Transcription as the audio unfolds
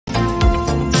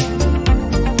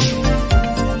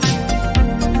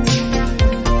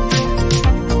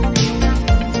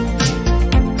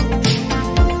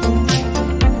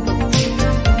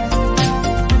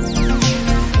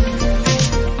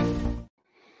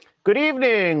Good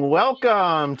evening.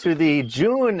 Welcome to the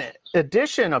June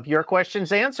edition of Your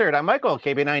Questions Answered. I'm Michael,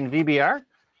 KB9VBR.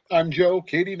 I'm Joe,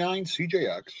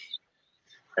 KD9CJX.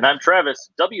 And I'm Travis,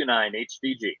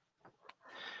 W9HDG.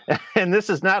 And this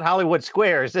is not Hollywood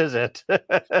Squares, is it?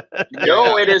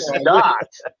 No, it is not.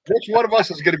 Which one of us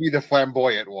is going to be the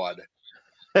flamboyant one?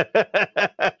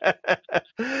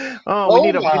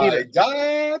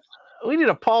 We need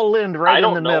a Paul Lind right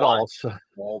in the middle.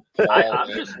 I'm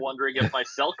just wondering if my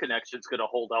cell connection's going to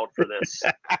hold out for this.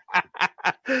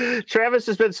 Travis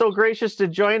has been so gracious to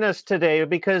join us today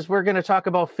because we're going to talk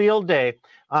about Field Day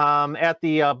at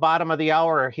the bottom of the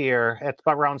hour here at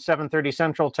around 7:30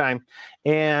 Central Time.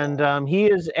 And he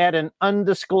is at an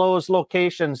undisclosed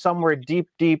location somewhere deep,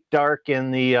 deep, dark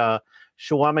in the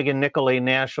Chequamegon-Nicolet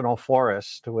National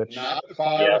Forest, which not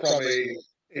far from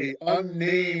a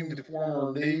unnamed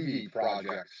former Navy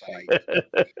project site.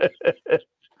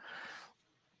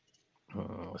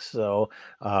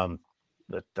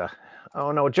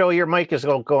 Oh no, Joe, your mic is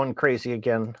going crazy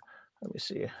again. Let me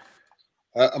see.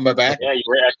 Am I back? Yeah, you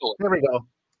were echoing. There we go.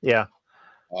 Yeah.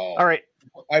 Oh, all right.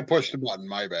 I pushed the button.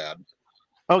 My bad.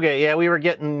 Okay. Yeah, we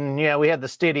had the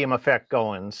stadium effect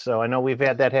going. So I know we've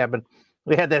had that happen.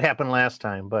 We had that happen last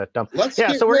time, but let's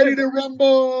get ready to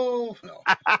rumble. No.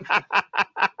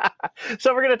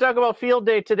 So we're going to talk about Field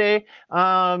Day today.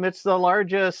 It's the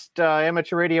largest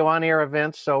amateur radio on-air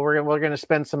event, so we're going to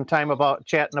spend some time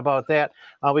chatting about that.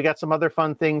 We got some other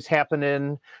fun things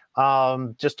happening.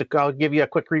 I'll give you a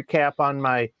quick recap on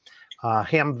my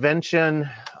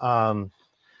Hamvention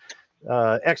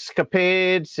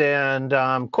escapades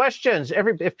and questions.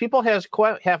 If people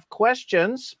have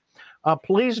questions,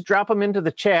 please drop them into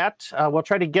the chat. We'll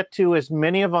try to get to as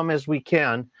many of them as we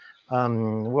can. I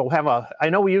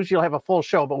know we usually have a full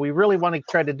show, but we really want to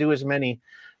try to do as many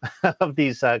of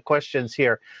these questions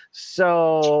here.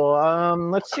 So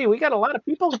let's see. We got a lot of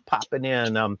people popping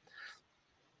in.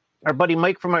 Our buddy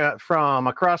Mike from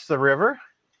across the river.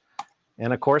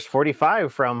 And, of course,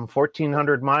 45 from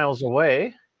 1,400 miles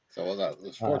away. So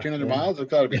that's 1,400 miles.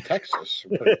 It's got to be Texas.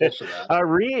 We're pretty close to that.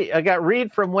 I got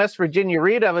Reed from West Virginia.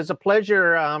 Reed, it was a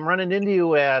pleasure running into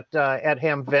you at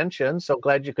Hamvention. So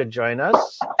glad you could join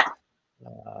us.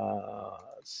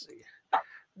 Let's see.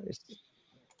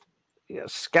 Yeah,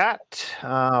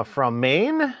 Scott from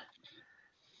Maine.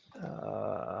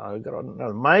 I got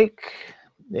another Mike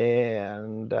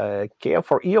and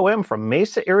KF4EOM from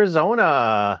Mesa,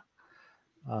 Arizona.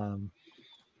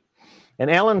 And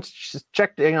Alan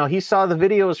checked, he saw the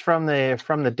videos from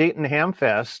the Dayton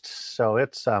Hamfest. So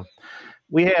it's, I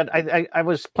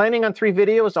was planning on 3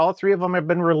 videos. All 3 of them have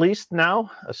been released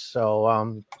now.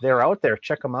 So they're out there.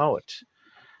 Check them out.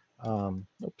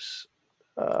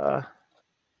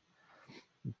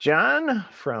 John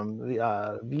from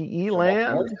the VE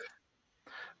land.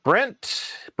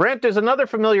 Brent is another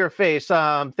familiar face.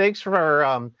 Thanks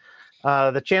for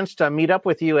the chance to meet up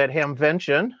with you at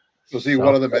Hamvention. Was he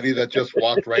one of the many that just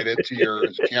walked right into your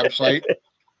campsite?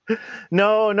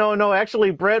 No.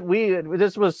 Actually, Brett, we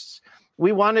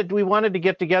wanted to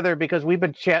get together because we've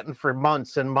been chatting for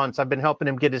months and months. I've been helping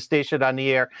him get his station on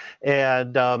the air,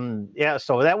 and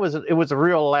so it was a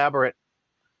real elaborate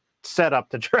setup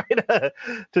to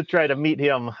try to meet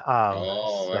him.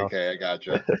 Okay, I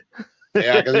gotcha.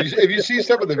 Yeah, because if you see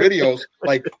some of the videos,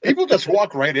 like people just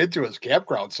walk right into his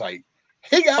campground site.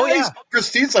 Hey guys,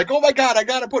 Christine's like, oh my God, I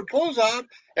got to put clothes on.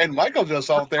 And Michael just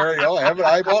out there, having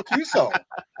eyeball QSO.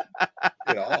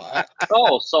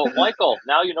 So Michael,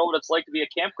 now you know what it's like to be a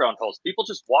campground host. People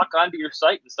just walk onto your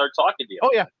site and start talking to you.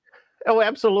 Oh, yeah. Oh,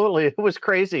 absolutely. It was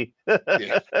crazy.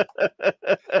 Yeah.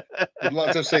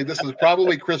 Let's just say this is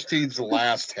probably Christine's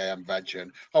last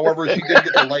Hamvention. However, she did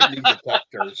get the lightning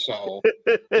detector, so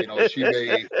she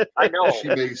may. I know. She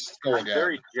may go I'm again.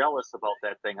 very jealous about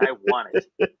that thing. I want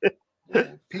it.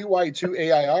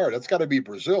 PY2AIR. That's got to be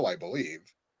Brazil, I believe.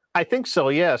 I think so.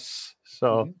 Yes.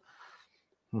 So.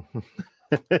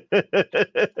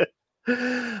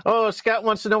 Oh, Scott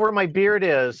wants to know where my beard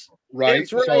is. Right.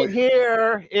 It's right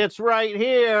here. It's right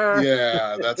here.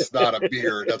 Yeah, that's not a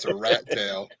beard. That's a rat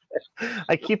tail.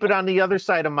 I keep it on the other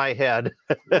side of my head.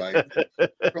 Right.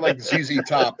 For like ZZ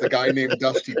Top, the guy named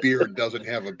Dusty Beard doesn't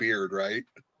have a beard, right?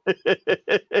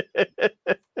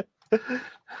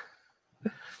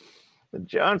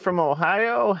 John from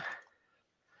Ohio.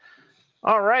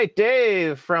 All right,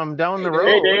 Dave from down the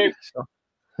road. Hey, Dave.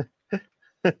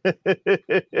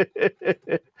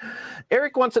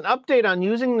 Eric wants an update on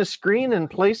using the screen in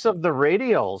place of the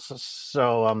radials.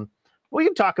 So we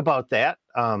can talk about that.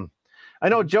 I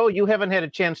know, Joe, you haven't had a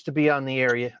chance to be on the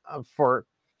area for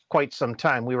quite some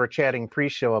time. We were chatting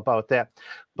pre-show about that.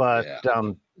 But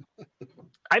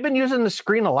I've been using the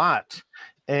screen a lot,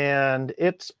 and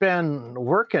it's been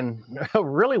working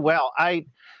really well. I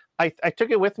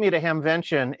took it with me to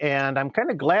Hamvention, and I'm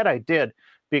kind of glad I did,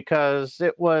 because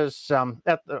it was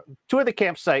at two of the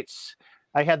campsites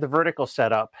I had the vertical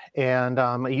set up, and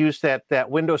I used that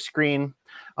window screen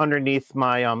underneath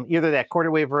my either that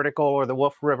quarter wave vertical or the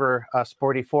Wolf River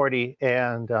Sporty 40,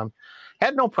 and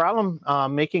had no problem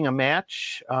making a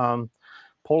match,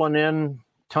 pulling in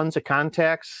tons of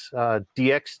contacts,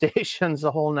 DX stations,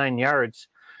 the whole 9 yards.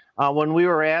 When we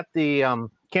were at the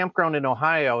campground in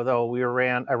Ohio, though,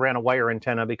 I ran a wire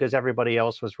antenna because everybody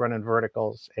else was running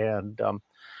verticals, and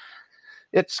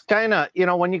it's kind of,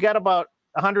 when you got about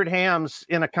 100 hams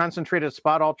in a concentrated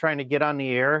spot all trying to get on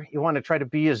the air, you want to try to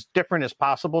be as different as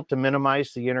possible to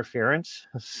minimize the interference.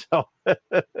 So,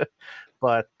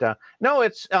 but no,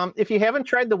 it's if you haven't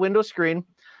tried the window screen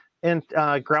and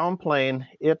ground plane,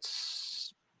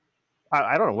 it's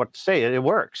I don't know what to say. It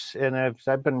works, and I've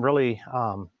been really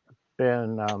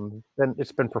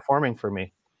it's been performing for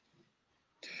me.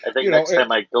 I think next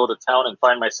time I go to town and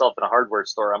find myself in a hardware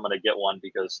store, I'm going to get one,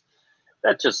 because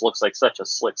that just looks like such a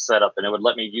slick setup, and it would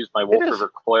let me use my Wolf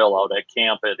River coil out at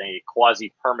camp in a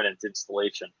quasi-permanent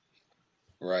installation.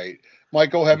 Right.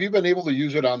 Michael, have you been able to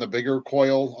use it on the bigger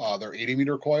coil, their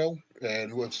 80-meter coil?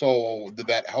 And if so, did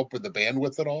that help with the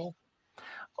bandwidth at all?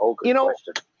 Oh, good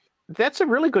question. That's a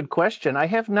really good question. I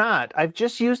have not. I've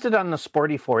just used it on the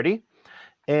Sporty 40,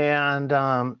 and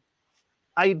I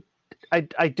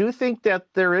do think that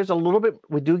there is a little bit.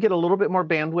 We do get a little bit more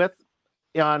bandwidth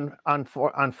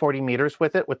on 40 meters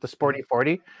with it, with the Sporty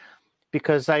 40,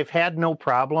 because I've had no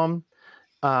problem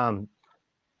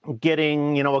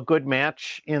getting a good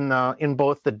match in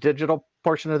both the digital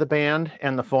portion of the band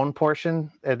and the phone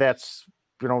portion. That's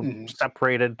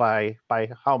separated by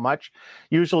how much.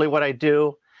 Usually what I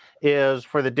do is,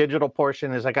 for the digital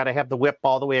portion, is I got to have the whip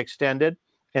all the way extended,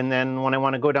 and then when I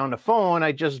want to go down to phone,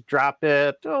 I just drop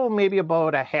it maybe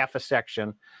about a half a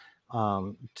section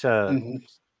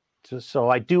so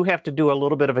I do have to do a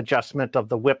little bit of adjustment of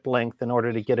the whip length in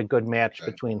order to get a good match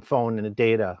between phone and the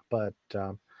data. But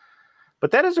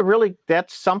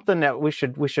that's something that we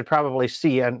should probably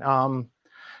see, and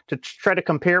to try to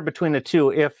compare between the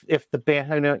two. If the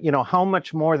band, how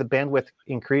much more the bandwidth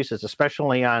increases,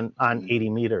 especially on 80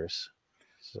 meters.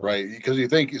 So. Right, because you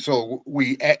think so.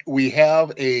 We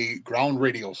have a ground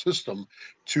radio system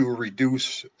to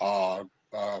reduce ground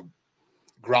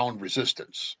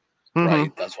resistance.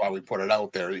 Right, that's why we put it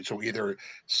out there. So either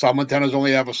some antennas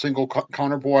only have a single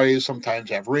counterpoise, sometimes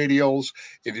have radials.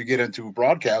 If you get into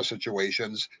broadcast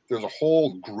situations, there's a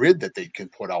whole grid that they can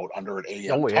put out under an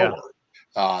AM tower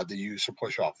that you use to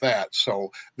push off that.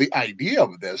 So the idea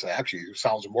of this actually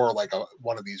sounds more like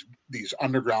one of these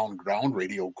underground ground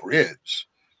radio grids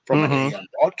from an AM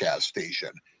broadcast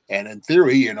station. And in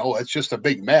theory, it's just a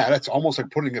big mat. It's almost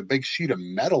like putting a big sheet of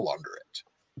metal under it.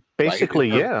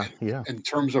 Basically, right? In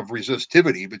terms of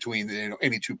resistivity between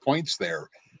any 2 points there,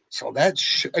 so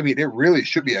it really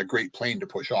should be a great plane to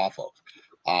push off of.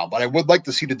 But I would like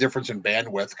to see the difference in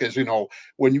bandwidth, because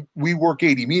when we work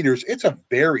 80 meters, it's a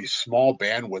very small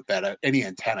bandwidth that any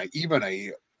antenna, even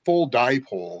a full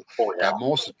dipole, at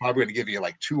most is probably going to give you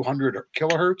like 200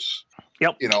 kilohertz.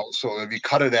 Yep. So if you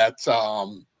cut it at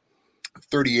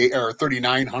 38 or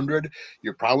 3900,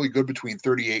 you're probably good between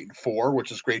 38 and 4, which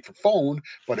is great for phone,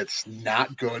 but it's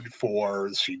not good for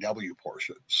the CW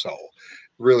portion. So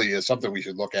really is something we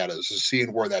should look at, is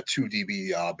seeing where that 2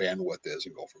 dB bandwidth is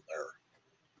and go from there.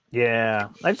 Yeah,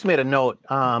 I just made a note.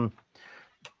 We're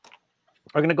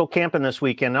going to go camping this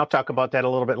weekend. I'll talk about that a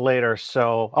little bit later.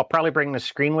 So I'll probably bring the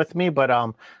screen with me, but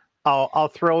I'll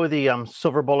throw the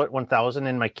Silver Bullet 1000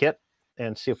 in my kit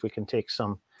and see if we can take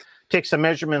some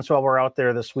measurements while we're out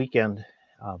there this weekend.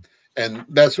 And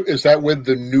is that with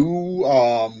the new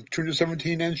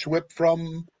 217-inch whip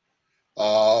from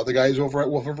the guys over at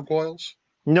Wolf River Coils?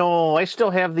 No, I still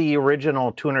have the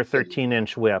original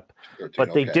 213-inch whip,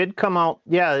 but they did come out.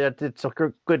 Yeah, it's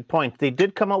a good point. They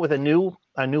did come out with a new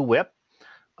whip.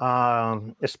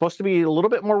 It's supposed to be a little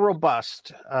bit more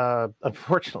robust.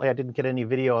 Unfortunately, I didn't get any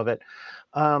video of it.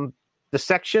 The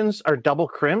sections are double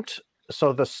crimped,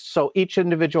 so each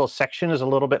individual section is a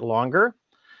little bit longer.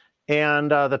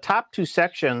 And the top 2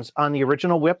 sections on the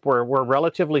original whip were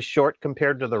relatively short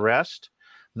compared to the rest.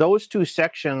 Those 2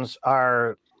 sections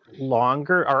are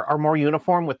longer, are more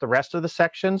uniform with the rest of the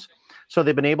sections. So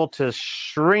they've been able to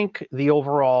shrink the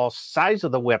overall size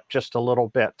of the whip just a little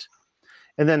bit.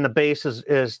 And then the base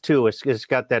is too. It's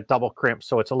got that double crimp,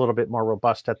 so it's a little bit more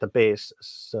robust at the base.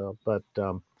 So, but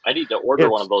I need to order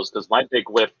one of those, because my big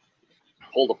whip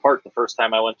pulled apart the first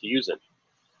time I went to use it.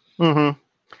 Mm-hmm.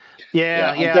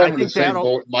 Yeah. I'm the same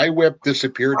boat. My whip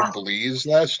disappeared in Belize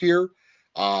last year.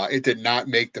 It did not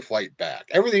make the flight back.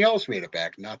 Everything else made it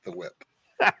back, not the whip.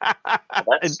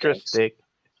 Interesting.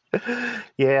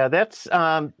 Yeah, that's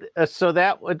so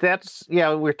that's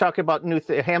we're talking about new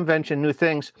Hamvention, new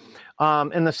things.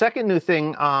 And the second new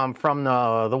thing from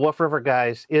the Wolf River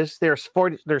guys is their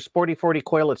Sporty 40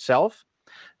 coil itself.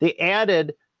 They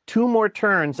added 2 more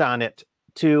turns on it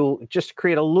to just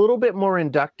create a little bit more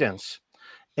inductance.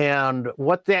 And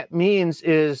what that means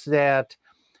is that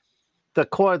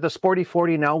the Sporty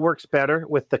 40 now works better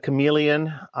with the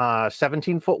Chameleon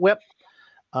 17-foot whip.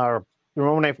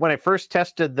 When I first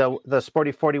tested the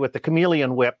Sporty 40 with the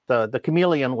Chameleon whip, the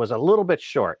Chameleon was a little bit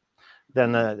short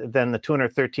than the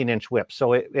 213-inch whip,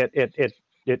 so it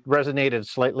resonated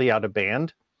slightly out of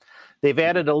band. They've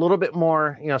added a little bit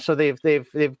more, so they've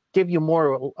give you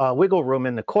more wiggle room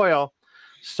in the coil,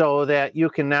 so that you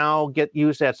can now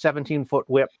use that 17-foot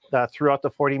whip throughout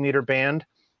the 40-meter band,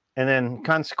 and then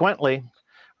consequently,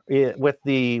 with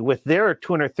their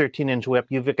 213-inch whip,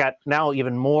 you've got now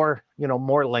even more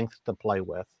more length to play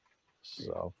with.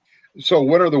 So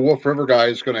when are the Wolf River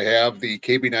guys going to have the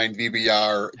KB9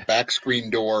 VBR back screen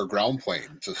door ground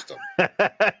plane system?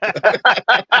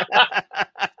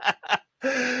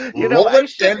 Roll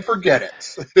it and forget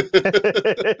it.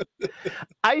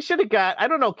 I should have got, I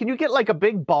don't know, can you get like a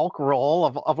big bulk roll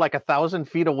of like 1,000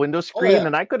 feet of window screen?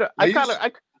 And I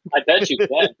bet you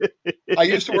can. I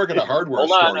used to work at a hardware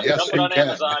store. Yes, you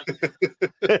can.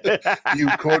 You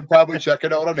could probably check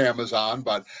it out on Amazon,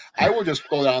 but I would just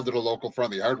go down to the local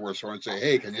friendly hardware store and say,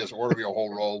 hey, can you just order me a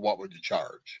whole roll? What would you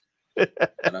charge?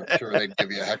 And I'm sure they'd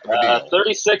give you a heck of a deal.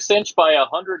 36-inch by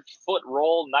 100-foot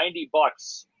roll,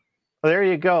 $90. There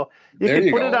you go.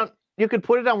 You could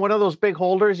put it on one of those big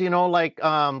holders, like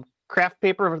craft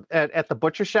paper at the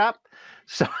butcher shop.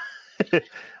 So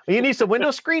you need some window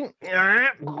screen.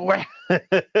 That's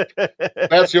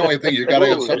the only thing. You got to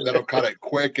have something that'll cut it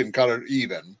quick and cut it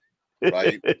even,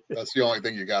 right? That's the only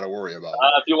thing you got to worry about.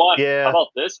 If you want, how about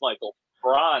this, Michael?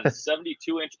 Bronze,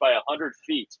 72-inch by 100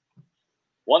 feet,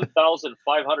 $1,545.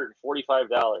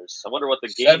 I wonder what the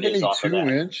gain is off of that.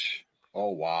 72-inch.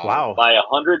 Oh, wow. Wow. By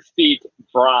 100 feet,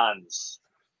 bronze.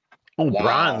 Oh, wow.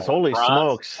 Bronze. Holy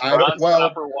smokes. Bronze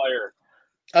copper wire.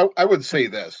 I would say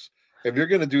this. If you're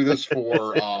going to do this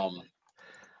for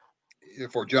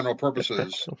general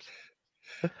purposes,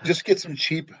 just get some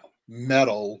cheap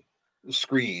metal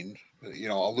screen.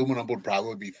 Aluminum would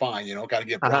probably be fine. Got to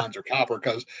get bronze or copper,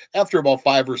 because after about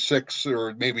 5 or 6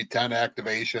 or maybe 10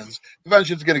 activations,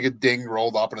 eventually it's going to get dinged,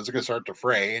 rolled up, and it's going to start to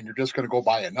fray, and you're just going to go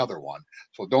buy another one.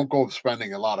 So don't go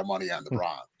spending a lot of money on the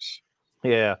bronze.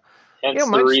 Yeah. Hence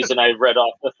the reason I read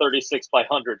off the 36 by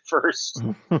 100 first.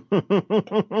 I'm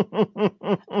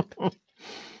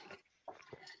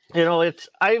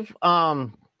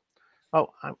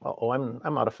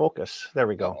out of focus. There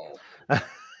we go.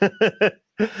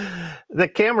 The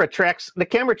camera tracks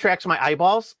my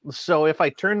eyeballs, so if I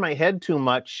turn my head too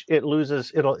much, it'll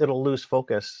lose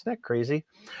focus. Isn't that crazy?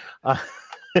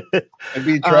 And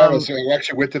me, Travis, we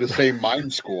actually went to the same mime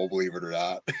school, believe it or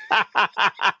not.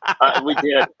 We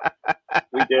did.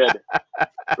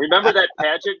 Remember that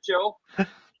pageant, Joe?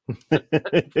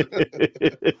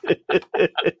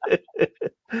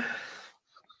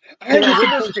 I was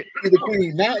supposed to be the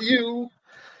queen, not you.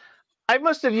 I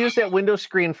must have used that window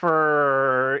screen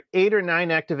for 8 or 9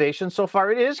 activations so far.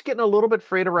 It is getting a little bit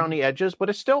frayed around the edges, but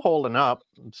it's still holding up.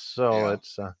 So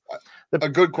it's a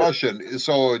good question.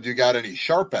 So, do you got any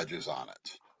sharp edges on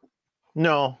it?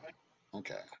 No.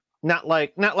 Okay. Not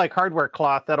like hardware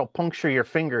cloth that'll puncture your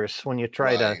fingers when you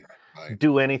try to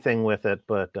do anything with it.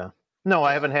 But no,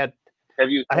 I haven't had. Have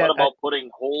you thought about putting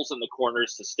holes in the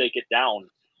corners to stake it down?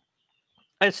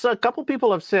 It's a couple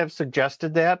people have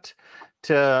suggested that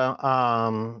to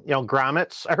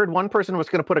grommets. I heard one person was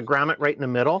going to put a grommet right in the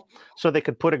middle so they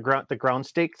could put the ground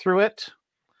stake through it.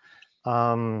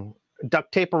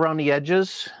 Duct tape around the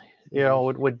edges,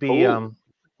 would be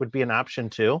an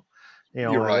option too.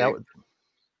 You're right.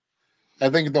 I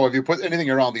think though, if you put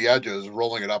anything around the edges,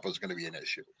 rolling it up is going to be an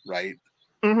issue, right?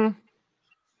 Mm-hmm.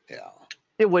 Yeah.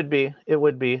 It would be.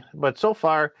 But so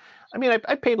far, I mean,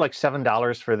 I paid like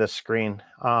 $7 for this screen.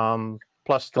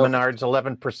 Plus the Menards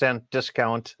 11%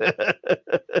 discount.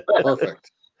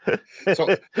 Perfect.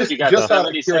 So you got just out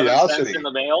of curiosity in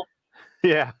the mail.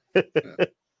 Yeah.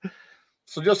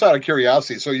 So just out of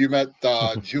curiosity, so you met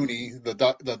Junie, the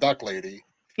duck lady.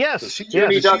 Yes.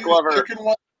 Junie duck lover.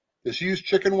 Does she use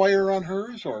chicken wire on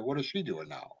hers, or what is she doing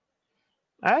now?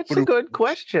 That's a good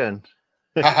question.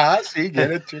 See,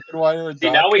 get it, chicken wire. See,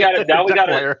 now we got to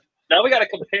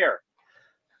compare.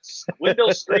 window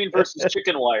screen versus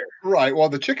chicken wire. Right. Well,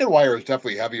 the chicken wire is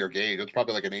definitely heavier gauge. It's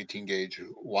probably like an 18 gauge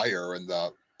wire, and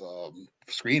the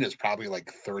screen is probably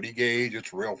like 30 gauge.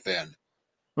 It's real thin.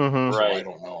 Mm-hmm. So Right. I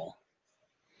don't know.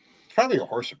 It's probably a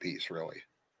horse apiece, really.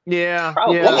 Yeah.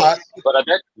 Probably. Yeah. But I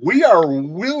bet We are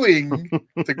willing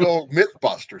to go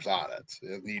Mythbusters on it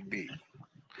if need be.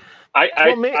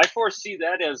 I foresee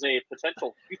that as a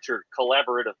potential future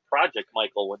collaborative project,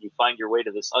 Michael, when you find your way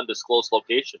to this undisclosed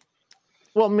location.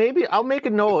 Well, maybe I'll make a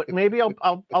note. Maybe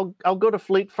I'll go to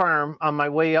Fleet Farm on my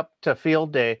way up to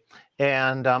Field Day,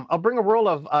 and I'll bring a roll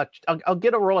of I'll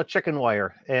get a roll of chicken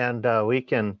wire, and we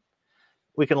can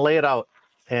lay it out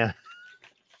and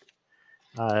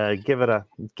give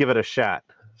it a shot.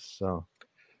 So.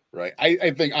 Right.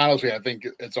 I think honestly, I think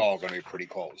it's all going to be pretty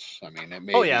close. I mean, it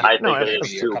may. Oh yeah, I think it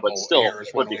is too, but still, it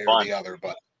would be fun. The other,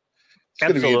 but it's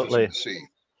going to be interesting to see.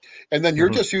 And then you're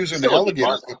just using the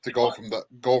alligator clip to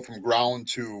go from ground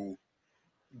to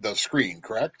the screen,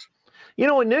 correct? You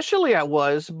know, initially I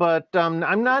was, but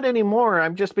I'm not anymore.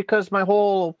 I'm just because my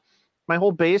whole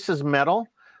base is metal.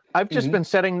 I've just been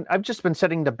setting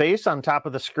the base on top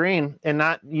of the screen and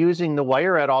not using the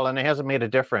wire at all, and it hasn't made a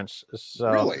difference. So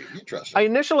really interesting. I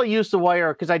initially used the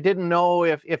wire because I didn't know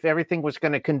if everything was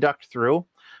going to conduct through.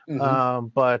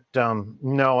 But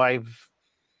no, I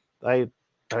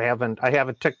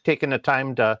haven't taken the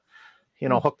time to,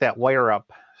 hook that wire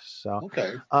up. So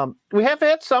okay. We have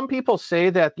had some people say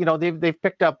that they've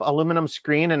picked up aluminum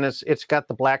screen and it's got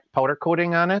the black powder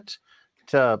coating on it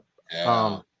to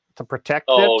protect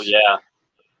it. Oh yeah.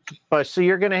 But so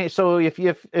you're gonna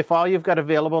if all you've got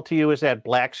available to you is that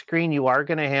black screen, you are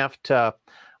gonna have to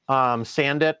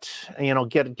sand it.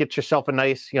 Get yourself a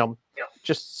nice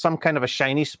just some kind of a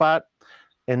shiny spot,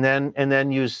 and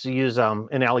then use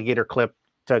an alligator clip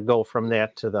to go from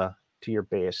that to your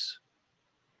base.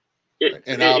 In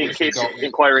case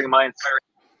inquiring minds.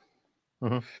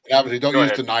 Obviously, don't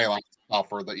use the nylon stuff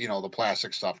or the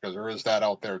plastic stuff, because there is that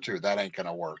out there too. That ain't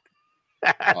gonna work.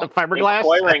 The fiberglass.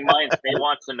 Inquiring minds may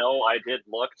want to know. I did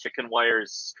look. Chicken wire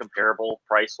is comparable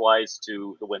price wise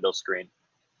to the window screen.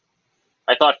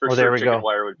 I thought for sure chicken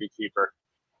wire would be cheaper.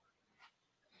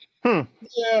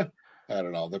 Yeah, I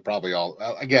don't know. They're probably all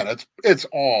again. It's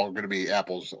all going to be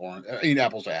apples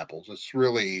to apples. It's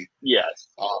really yes.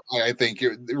 I think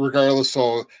regardless.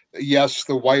 So yes,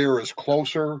 the wire is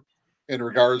closer in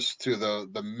regards to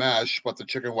the mesh, but the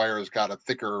chicken wire has got a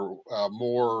thicker,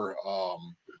 more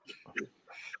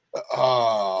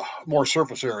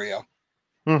surface area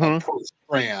per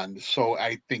strand. So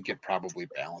I think it probably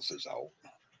balances out.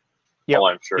 Yeah,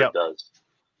 I'm sure it does.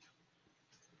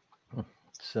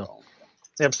 So,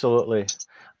 absolutely.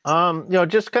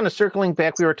 Just kind of circling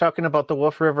back, we were talking about the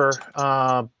Wolf River.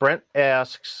 Brent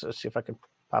asks, let's see if I can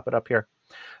pop it up here.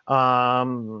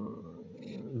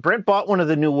 Brent bought one of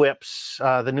the new whips,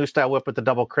 the new style whip with the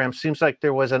double crimp. Seems like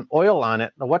there was an oil on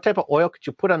it. Now, what type of oil could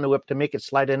you put on the whip to make it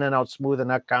slide in and out smooth and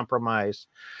not compromise?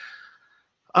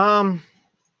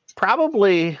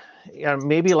 Probably,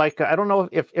 maybe like, I don't know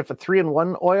if a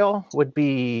 3-in-1 oil would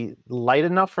be light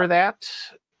enough for that.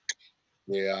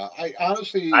 Yeah, I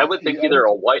honestly, I would think either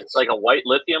a white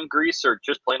lithium grease or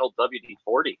just plain old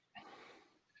WD-40.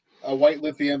 A white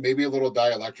lithium, maybe a little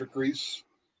dielectric grease.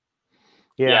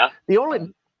 Yeah. The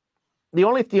only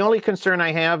concern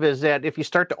I have is that if you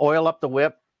start to oil up the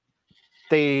whip,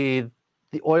 the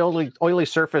oily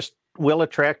surface will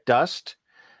attract dust,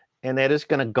 and that is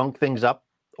going to gunk things up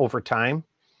over time.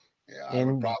 Yeah, I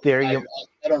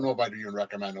don't know if I'd even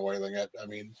recommend oiling it. I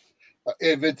mean,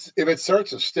 if it starts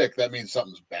to stick, that means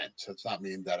something's bent. It's not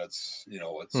mean that it's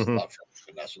it's not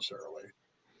necessarily.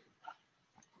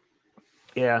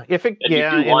 Yeah, you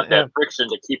do want that friction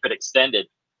to keep it extended.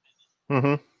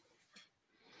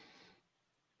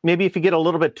 Maybe if you get a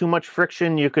little bit too much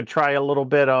friction, you could try a little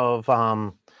bit of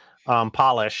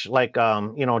polish, like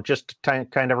just to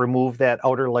kind of remove that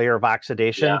outer layer of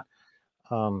oxidation.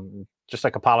 Just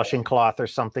like a polishing cloth or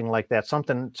something like that.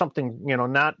 Something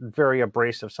not very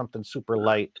abrasive, something super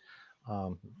light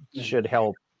should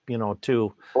help,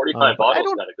 too. 45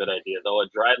 Auto's got a good idea, though. A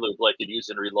dry lube like you'd use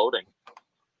in reloading.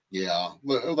 Yeah.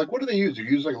 Like, what do they use? Do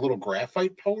you use like a little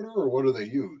graphite powder, or what do they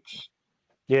use?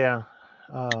 Yeah.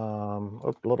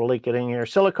 A little leak getting here.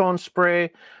 Silicone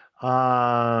spray.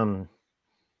 No,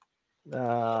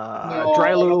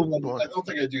 dry lube. I don't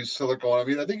think I'd use silicone. I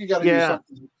mean, I think you got to use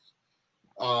something.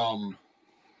 I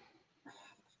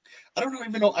don't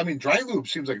even know. I mean, dry lube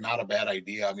seems like not a bad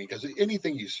idea. I mean, because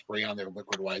anything you spray on there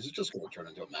liquid-wise, it's just going to turn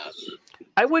into a mess.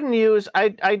 I wouldn't use.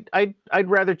 I'd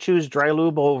rather choose dry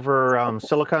lube over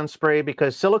silicone spray,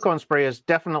 because silicone spray is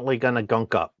definitely going to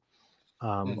gunk up.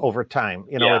 over time.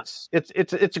 You know,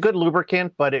 it's a good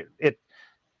lubricant, but it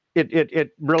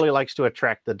really likes to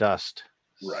attract the dust.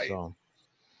 Right. So.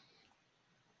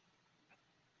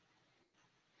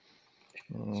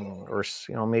 Or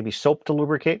maybe soap to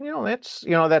lubricate. That's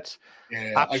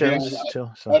options again, too.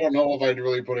 So. I don't know if I'd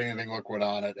really put anything liquid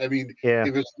on it. I mean,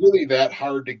 if it's really that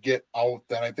hard to get out,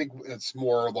 then I think it's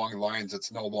more along the lines.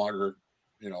 It's no longer,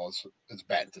 it's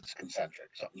bent. It's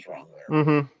concentric. Something's wrong there.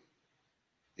 Mm-hmm.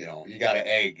 You got an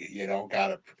egg.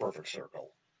 Got a perfect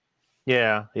circle.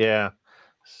 Yeah.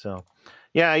 So,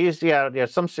 I used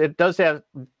it does have.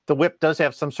 The whip does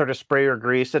have some sort of spray or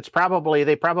grease. They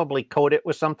probably coat it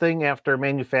with something after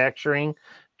manufacturing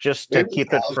just to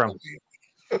keep it from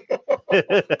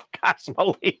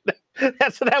Cosmoline.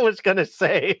 That's what I was going to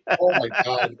say. Oh my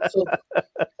God. So,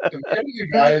 if any of you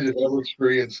guys have ever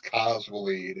experienced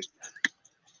Cosmoline,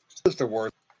 it's the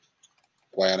worst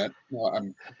planet.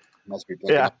 Well, must be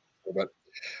playing but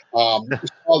I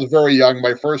was very young.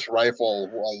 My first rifle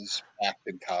was packed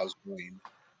in Cosmoline.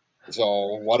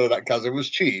 So because it was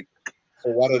cheap. So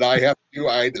what did I have to do?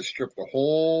 I had to strip the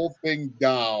whole thing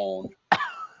down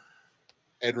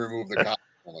and remove the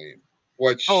Cosmoline.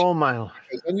 Which, oh my!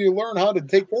 Then you learn how to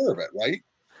take care of it, right?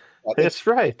 That's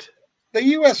right. The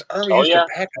U.S. Army used to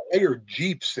pack entire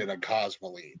Jeeps in a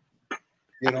Cosmoline,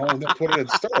 and then put it in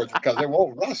storage because it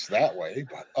won't rust that way.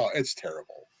 But it's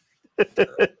terrible.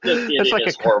 It's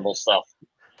like horrible stuff.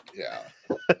 Yeah.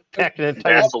 Pack an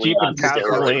entire Jeep in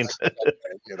Cosmoline.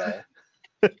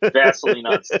 Vaseline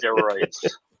on steroids.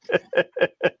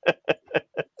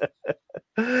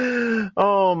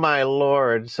 Oh my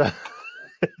Lord! So,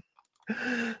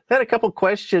 I had a couple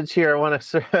questions here I want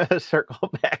to circle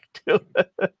back to.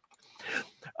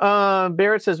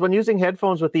 Barrett says, when using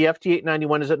headphones with the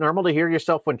FT891, is it normal to hear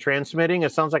yourself when transmitting?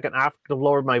 It sounds like an octave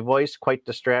lower my voice, quite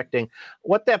distracting.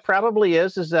 What that probably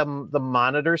is the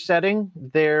monitor setting.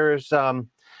 There's not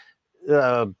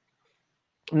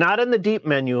in the deep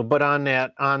menu, but on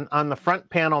the front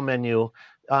panel menu,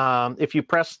 if you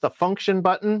press the function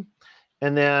button,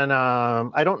 and then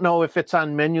I don't know if it's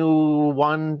on menu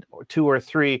 1, 2, or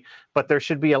 3, but there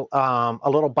should be a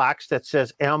little box that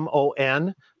says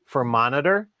MON for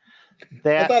monitor.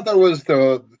 I thought that was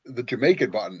the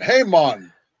Jamaican button. Hey,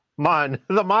 Mon.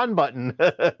 The Mon button.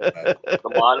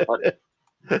 The Mon button.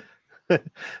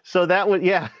 So that would,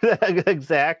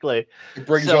 exactly. It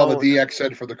brings all the DX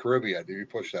in for the Caribbean. Do you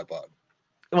push that button?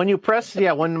 When you press,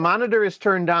 when the monitor is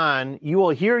turned on, you will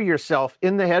hear yourself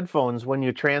in the headphones when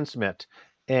you transmit,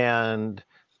 and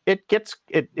it gets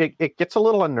a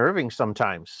little unnerving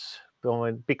sometimes,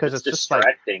 because it's just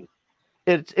distracting.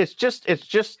 It's just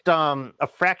a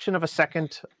fraction of a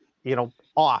second,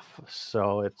 off.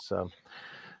 So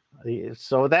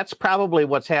so that's probably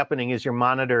what's happening is your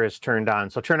monitor is turned on.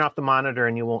 So turn off the monitor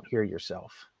and you won't hear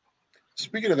yourself.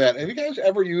 Speaking of that, have you guys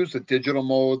ever used a digital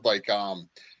mode like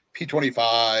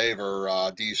P25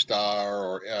 or D-Star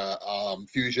or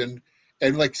Fusion,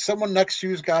 and like someone next to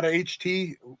you's got a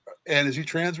HT, and as you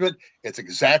transmit, it's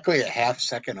exactly a half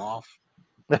second off?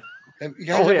 Have you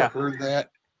guys ever heard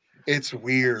that? It's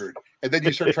weird. And then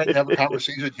you start trying to have a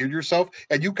conversation with yourself,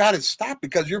 and you got to stop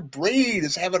because your brain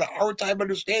is having a hard time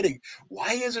understanding.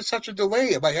 Why is it such a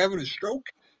delay? Am I having a stroke?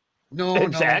 No,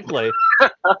 exactly.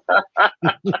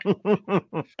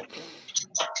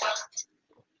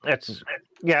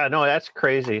 That's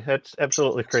crazy. That's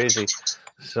absolutely crazy.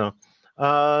 So,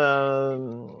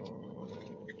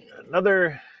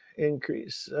 another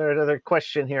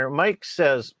question here. Mike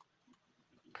says,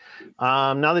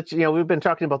 now that we've been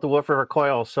talking about the Wolf River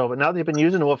coil, but now that you've been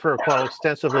using the Wolf River coil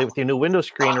extensively with your new window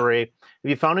screen array, have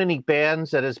you found any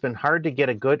bands that has been hard to get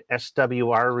a good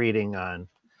SWR reading on?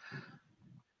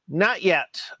 Not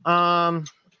yet.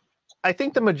 I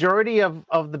think the majority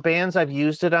of the bands I've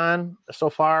used it on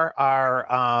so far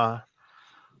are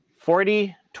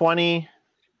 40, 20,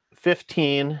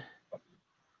 15,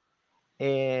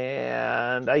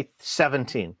 and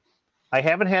 17. I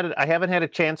haven't had a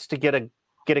chance to get a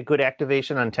good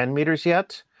activation on 10 meters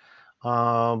yet.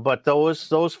 But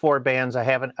those 4 bands, I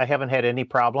haven't had any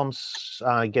problems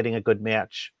getting a good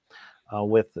match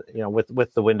with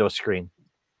the window screen.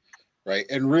 Right.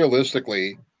 And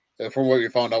realistically, from what we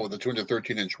found out with the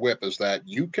 213-inch whip, is that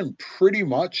you can pretty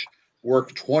much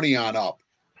work 20 on up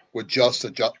with just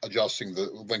adjusting the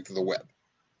length of the whip.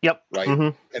 Yep. Right.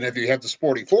 Mm-hmm. And if you have the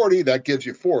Sporty 40, that gives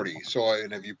you 40. So,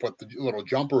 and if you put the little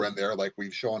jumper in there, like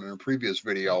we've shown in a previous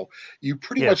video, you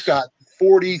pretty much got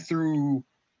 40 through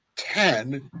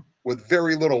 10 with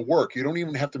very little work. You don't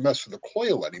even have to mess with the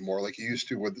coil anymore like you used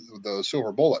to with the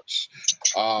silver bullets.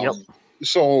 Yep.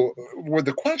 So, with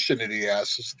the question that he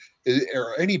asks is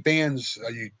are any bands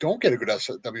you don't get a good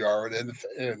SWR,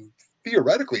 and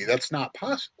theoretically that's not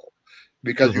possible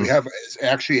because you have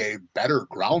actually a better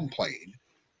ground plane.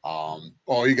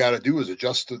 All you got to do is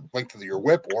adjust the length of your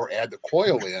whip or add the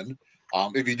coil in.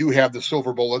 If you do have the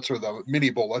silver bullets or the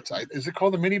mini bullets, is it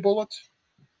called the mini bullets?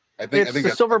 I think the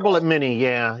Silver Bullet Mini.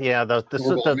 Yeah. The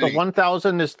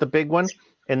 1000 is the big one,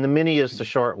 and the Mini is the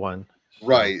short one. So.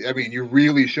 Right. I mean, you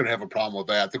really shouldn't have a problem with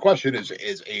that. The question is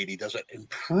 80? Does it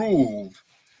improve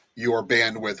your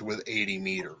bandwidth with 80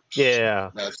 meters? Yeah.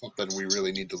 That's something we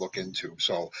really need to look into.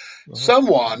 So,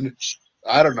 someone,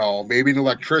 I don't know, maybe an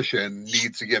electrician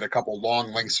needs to get a couple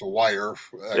long lengths of wire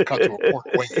cut to a cork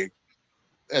wing,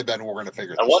 and then we're going to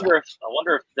figure. I wonder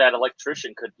if that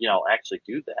electrician could, actually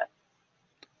do that.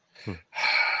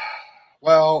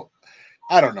 Well,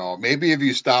 I don't know. Maybe if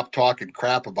you stop talking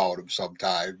crap about him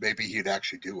sometime, maybe he'd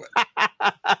actually do it.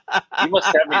 You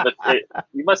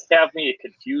must have me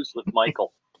confused with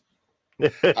Michael.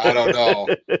 I don't know.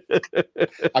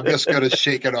 I'm just gonna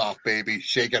shake it off, baby.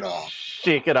 Shake it off.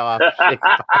 Shake it off.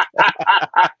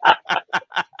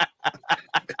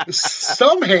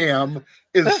 Some ham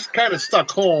is kind of stuck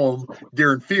home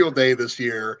during field day this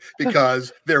year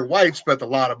because their wife spent a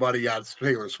lot of money on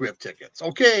Taylor Swift tickets.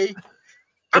 Okay.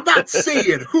 I'm not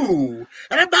saying who,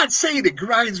 and I'm not saying it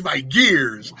grinds my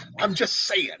gears. I'm just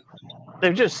saying.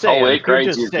 They're just saying. Oh, it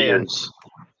grinds your gears.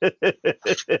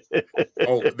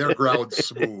 Oh, they're ground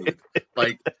smooth.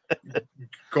 Like,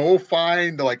 go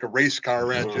find like a race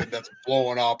car engine that's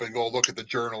blowing up and go look at the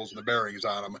journals and the bearings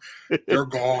on them. They're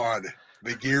gone.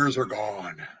 The gears are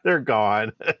gone. They're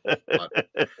gone. But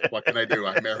what can I do?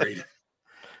 I'm married.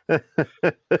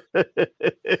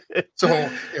 So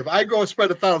if I go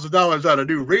spend $1,000 on a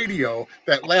new radio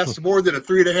that lasts more than a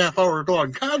 3.5 hour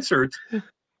long concert,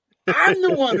 I'm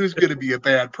the one who's going to be a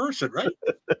bad person, right?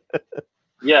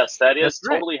 Yes, that is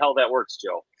totally how that works,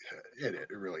 Joe. It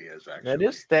really is, actually.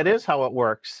 That is how it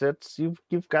works.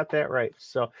 You've got that right.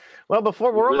 So, well,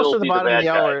 before we're almost to the bottom of the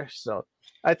hour, so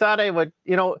I thought I would,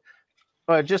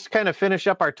 just kind of finish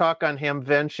up our talk on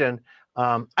Hamvention.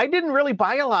 I didn't really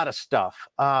buy a lot of stuff.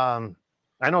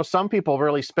 I know some people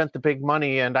really spent the big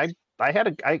money, and I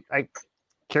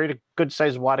carried a good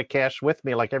sized wad of cash with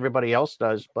me, like everybody else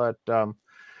does. But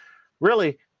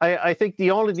really, I think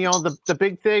the only the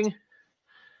big thing,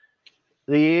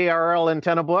 the ARL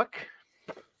antenna book.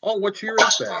 Oh, what year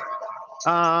is that?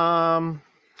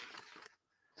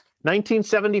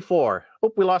 1974.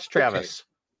 Oh, we lost Travis.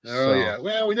 Okay. Oh, yeah.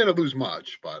 Well, we didn't lose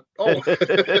much, but I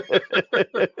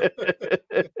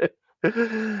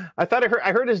thought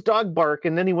I heard his dog bark,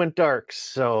 and then he went dark.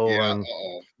 So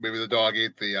maybe the dog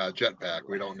ate the jetpack.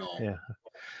 We don't know. Yeah.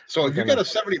 So if you got a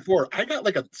 74, I got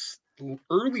like a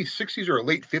early 60s or a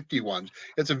late 50 ones.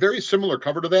 It's a very similar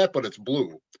cover to that, but it's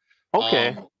blue.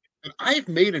 Okay. And I've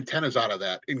made antennas out of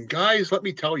that. And guys, let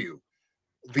me tell you,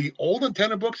 the old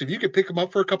antenna books, if you could pick them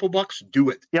up for a couple bucks, do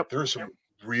it. Yep. There's some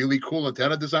really cool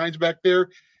antenna designs back there.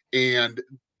 And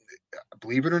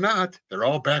believe it or not, they're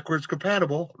all backwards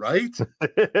compatible, right?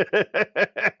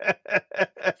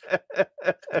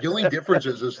 The only difference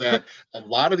is that a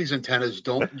lot of these antennas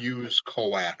don't use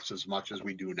coax as much as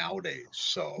we do nowadays.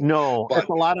 So no, but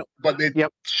a lot of, but it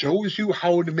shows you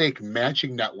how to make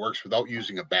matching networks without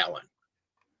using a balun.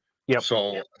 Yep.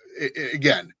 So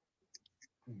again,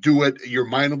 do it. Your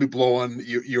mind will be blowing.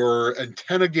 Your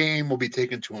antenna game will be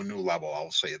taken to a new level.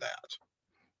 I'll say that.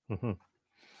 Mm-hmm.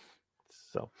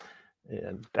 So,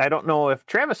 and I don't know if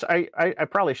Travis. I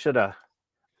probably should have.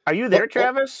 Are you there,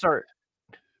 Travis? Or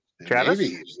Travis?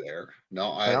 Maybe he's there.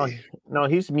 No,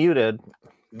 he's muted.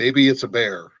 Maybe it's a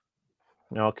bear.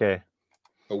 Okay.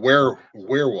 A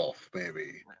werewolf,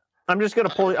 maybe. I'm just gonna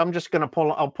pull.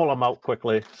 I'll pull him out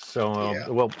quickly. So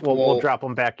we'll drop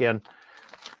him back in.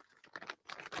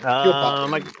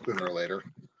 Sooner or later.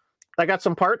 I got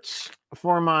some parts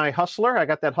for my Hustler. I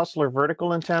got that Hustler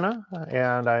vertical antenna,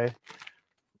 and I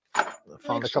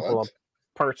found a couple of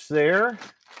parts there.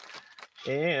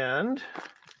 And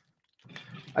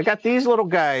I got these little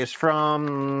guys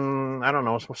from, I don't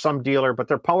know, some dealer, but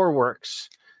they're PowerWorks.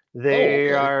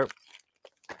 They are.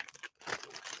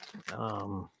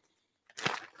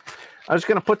 I was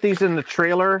going to put these in the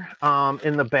trailer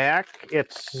in the back.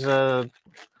 It's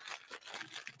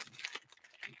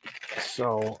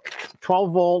so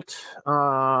 12 volt.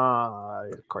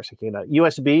 Of course, I can't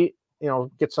USB. I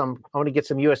want to get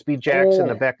some USB jacks in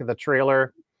the back of the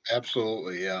trailer.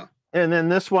 Absolutely, yeah. And then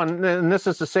this one, and this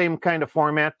is the same kind of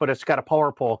format, but it's got a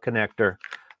power pole connector.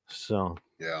 So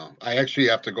yeah, I actually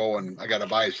have to go and I got to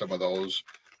buy some of those.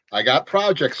 I got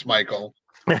projects, Michael.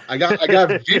 I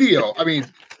got video. I mean,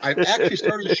 I've actually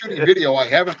started shooting video. I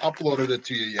haven't uploaded it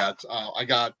to you yet. I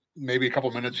got maybe a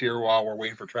couple minutes here while we're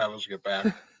waiting for Travis to get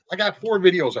back. I got 4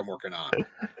 videos I'm working on.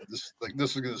 This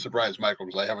is going to surprise Michael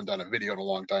because I haven't done a video in a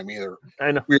long time either.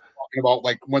 I know. We were talking about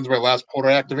like when's my last photo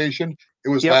activation? It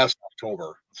was last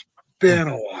October. It's been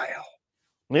a while.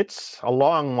 It's a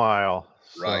long while.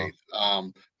 So. Right.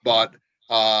 But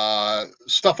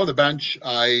stuff on the bench.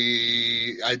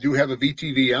 I do have a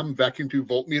VTVM vacuum tube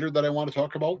voltmeter that I want to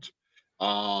talk about.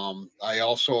 I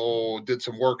also did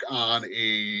some work on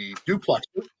a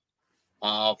duplexer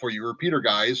for your repeater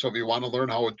guys. So if you want to learn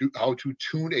how to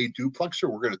tune a duplexer,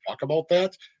 we're going to talk about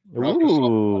that.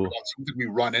 Ooh. About something we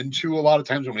run into a lot of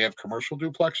times when we have commercial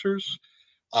duplexers.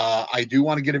 I do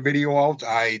want to get a video out.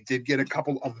 I did get a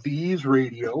couple of these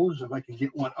radios. If I can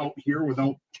get one out here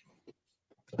without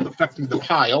affecting the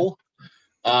pile.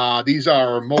 These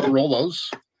are Motorola's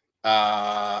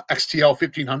XTL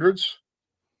 1500s.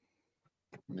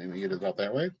 Maybe get it out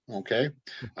that way. Okay.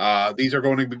 These are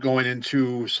going to be going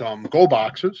into some Go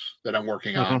boxes that I'm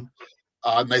working on.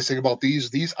 Nice thing about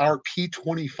these are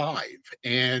P25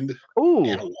 and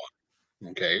analog.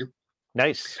 Okay.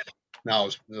 Nice. Now,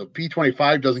 the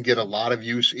P25 doesn't get a lot of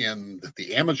use in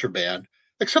the amateur band,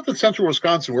 except in central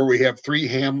Wisconsin, where we have 3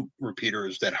 ham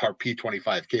repeaters that are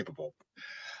P25 capable.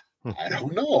 I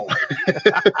don't know.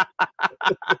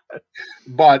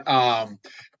 But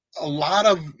a lot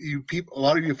of you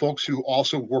folks who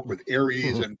also work with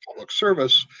Aries and public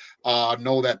service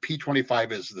know that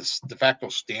P25 is the de facto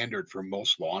standard for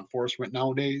most law enforcement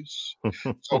nowadays.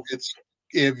 So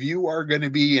if you are going to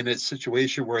be in a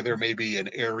situation where there may be an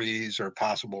Aries or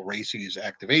possible RACES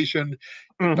activation,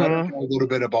 you better know a little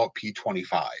bit about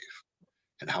P25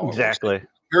 and how it works.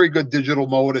 Very good digital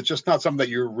mode. It's just not something that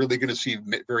you're really going to see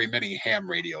very many ham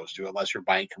radios do unless you're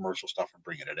buying commercial stuff and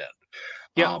bringing it in.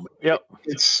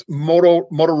 It's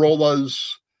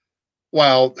Motorola's.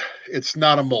 Well, it's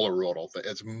not a Motorola thing.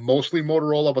 It's mostly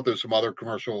Motorola, but there's some other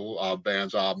commercial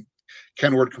bands.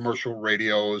 Kenwood commercial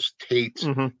radios, Tate,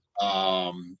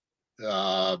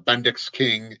 Bendix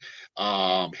King,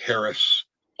 Harris,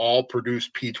 all produce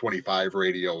P25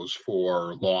 radios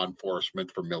for law enforcement,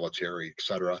 for military,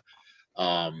 etc.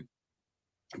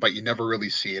 But you never really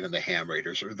see it in the ham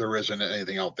radios, or there isn't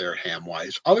anything out there ham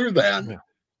wise, other than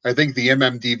I think the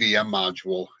MMDVM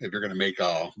module, if you're going to make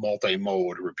a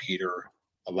multi-mode repeater,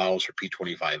 allows for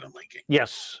P25 and linking.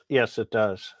 Yes, it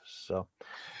does. So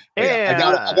I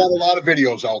got a lot of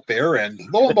videos out there, and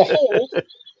lo and behold,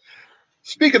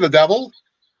 speak of the devil.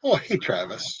 Oh, hey,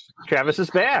 Travis. Travis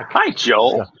is back. Hi,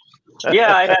 Joe.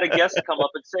 Yeah, I had a guest come up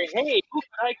and say, "Hey, who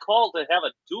can I call to have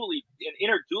an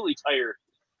inner dually tire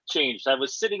changed?" I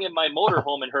was sitting in my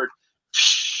motorhome and heard,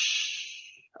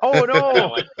 "Oh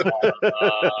no!"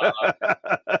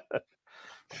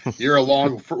 You're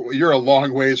a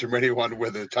long ways from anyone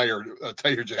with a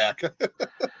tire jack.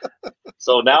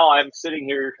 So now I'm sitting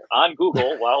here on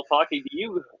Google while talking to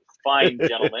you, fine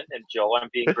gentlemen, and Joe. I'm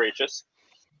being gracious.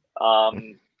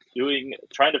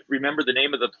 Trying to remember the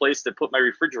name of the place that put my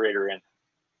refrigerator in.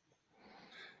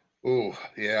 Oh,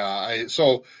 yeah.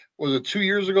 So was it 2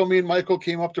 years ago? Me and Michael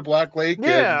came up to Black Lake.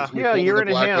 Yeah, a year and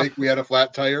a half. Lake, we had a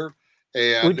flat tire,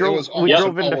 and it was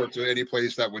awesome power to any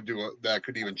place that would that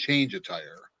could even change a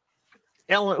tire.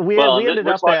 We ended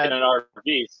up at an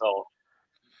RV, so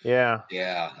yeah,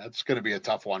 that's going to be a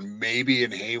tough one. Maybe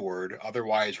in Hayward,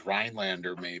 otherwise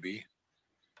Rhinelander, maybe.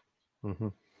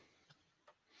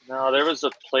 No, there was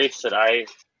a place that I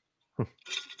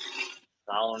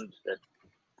found that.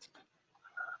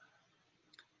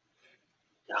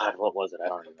 God, what was it? I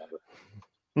don't remember.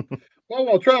 Well,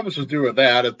 while Travis is doing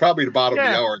that, it's probably the bottom of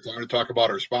the hour. It's time to talk about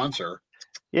our sponsor.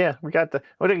 Yeah, we got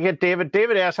what did we get, David?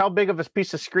 David asked, how big of a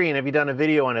piece of screen have you done a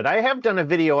video on it? I have done a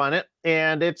video on it,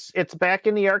 and it's back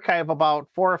in the archive about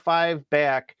 4 or 5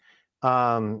 back.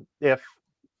 If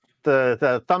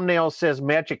the thumbnail says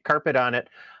Magic Carpet on it,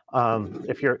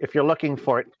 if you're looking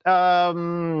for it.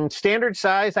 Standard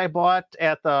size I bought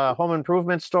at the home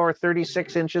improvement store,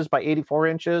 36 inches by 84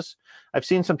 inches. I've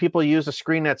seen some people use a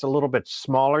screen that's a little bit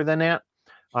smaller than that.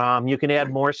 You can add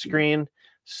more screen.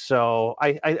 So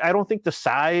I don't think the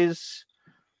size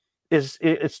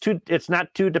it's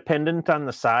not too dependent on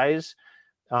the size.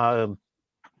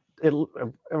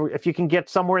 If you can get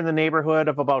somewhere in the neighborhood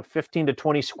of about 15 to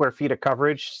 20 square feet of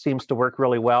coverage, seems to work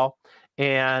really well.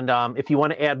 And if you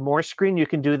want to add more screen, you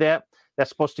can do that. That's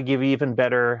supposed to give you even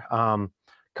better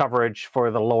coverage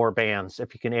for the lower bands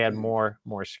if you can add more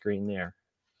screen there.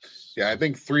 Yeah, I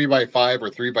think 3 by 5 or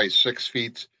 3 by 6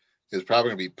 feet is probably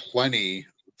going to be plenty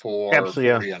for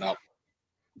 40 and up.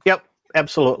 Yep,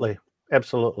 absolutely.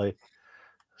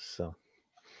 So,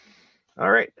 All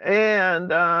right.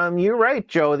 And you're right,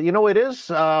 Joe. You know, it is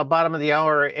bottom of the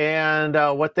hour. And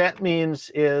what that means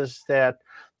is that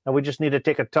we just need to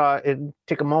take a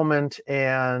moment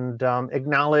and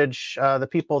acknowledge the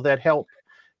people that help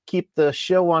keep the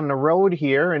show on the road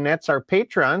here. And that's our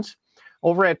patrons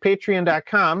over at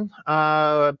patreon.com.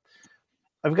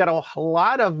 I've got a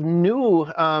lot of new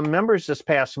members this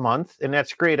past month, and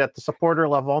that's great. At the supporter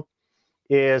level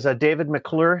is David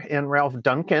McClure and Ralph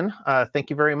Duncan. Thank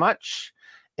you very much.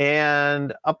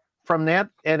 And up from that,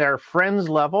 at our friends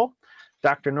level,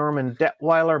 Dr. Norman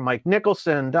Detweiler, Mike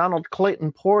Nicholson, Donald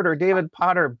Clayton Porter, David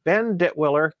Potter, Ben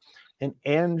Detwiller, and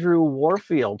Andrew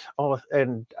Warfield. Oh,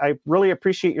 and I really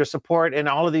appreciate your support and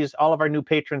all of our new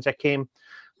patrons that came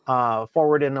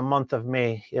forward in the month of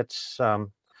May. It's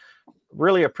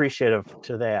really appreciative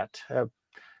to that.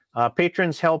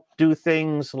 Patrons help do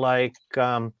things like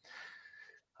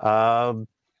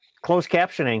closed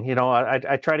captioning. You know,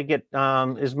 I try to get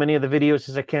as many of the videos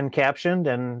as I can captioned,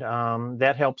 and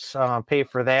that helps pay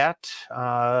for that.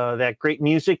 That great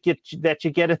music that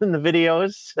you get in the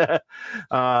videos.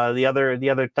 The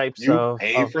other types you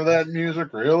pay for that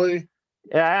music, really?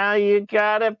 Yeah, you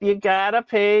gotta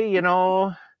pay. You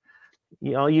know,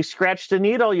 you scratch the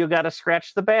needle, you gotta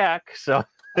scratch the back. So.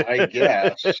 I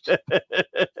guess.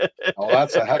 Well,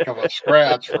 that's a heck of a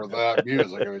scratch for that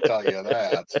music, I would tell you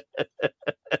that.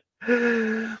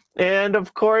 And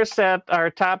of course, at our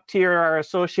top tier, our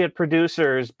associate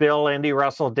producers, Bill, Andy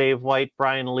Russell, Dave White,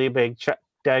 Brian Liebig, Chuck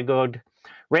Dagod,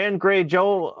 Rand Gray,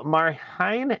 Joe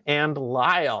Marhine, and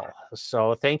Lyle.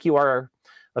 So thank you, our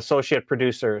associate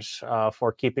producers,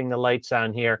 for keeping the lights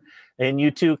on here. And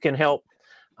you too can help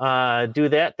do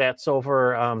that. That's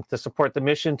over to support the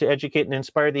mission to educate and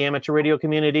inspire the amateur radio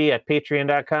community at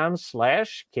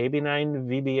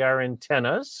patreon.com/KB9VBR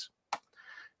antennas.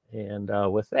 And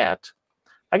with that,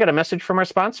 I got a message from our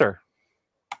sponsor.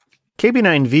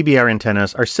 KB9 VBR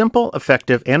antennas are simple,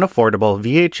 effective, and affordable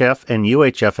VHF and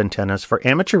UHF antennas for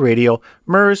amateur radio,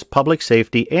 MURS, public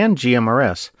safety, and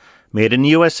GMRS. Made in the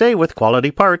USA with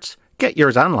quality parts. Get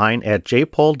yours online at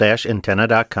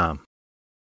jpole-antenna.com.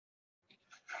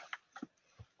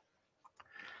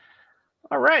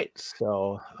 All right,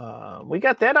 so we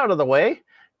got that out of the way,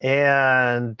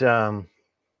 and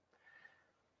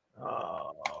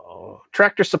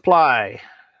Tractor Supply.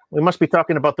 We must be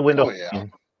talking about the window. Oh, yeah.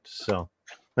 So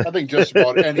I think just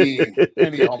about any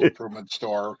home improvement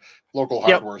store, local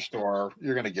hardware store,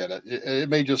 you're going to get it. It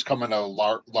may just come in a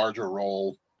larger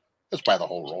roll. Just buy the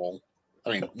whole roll.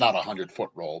 I mean, not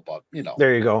 100-foot roll, but you know.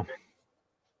 There you go.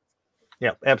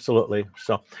 Yeah, absolutely.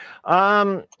 So,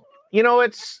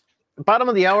 it's bottom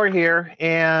of the hour here,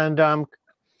 and that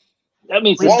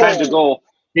means it's time to go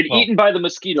get eaten by the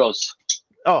mosquitoes.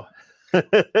 Oh.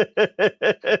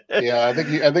 Yeah, I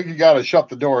think you got to shut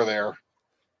the door there.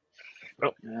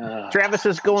 Travis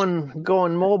is going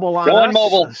mobile on going us,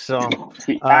 mobile. So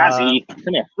Ozzy,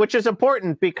 come here. Which is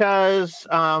important because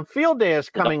Field Day is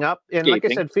coming up, and like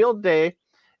I said, Field Day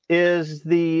is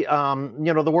the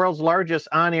the world's largest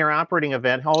on-air operating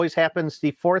event. Always happens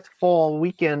the fourth full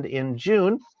weekend in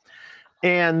June.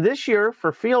 And this year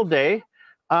for Field Day,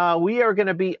 we are going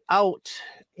to be out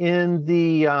in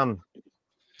the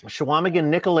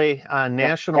Chequamegon-Nicolet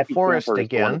National Forest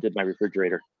again. Did my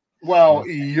refrigerator. Well,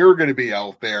 you're going to be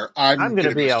out there. I'm going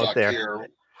to be out there here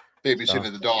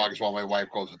babysitting the dogs while my wife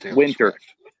goes to Taylor Winter. Swift.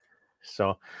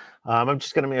 So I'm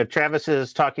just going to Travis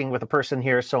is talking with a person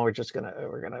here, so we're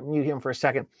going to mute him for a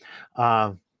second.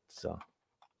 All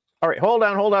right, hold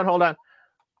on. Oh,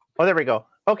 there we go.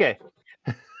 Okay.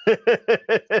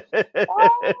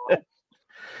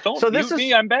 Don't mute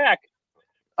me. I'm back.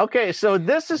 Okay, so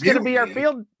this is going to be our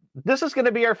field. This is going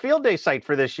to be our Field Day site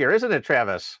for this year, isn't it,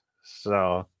 Travis?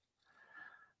 So,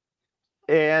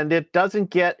 and it doesn't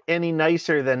get any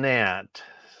nicer than that.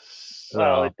 So.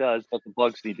 Well, it does, but the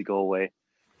bugs need to go away.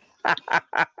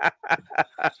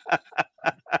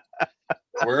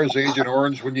 Where's Agent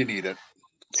Orange when you need it?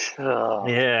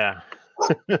 Yeah.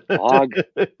 Dog.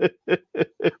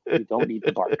 You don't need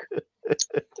to bark. All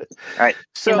right.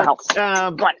 So, in the house.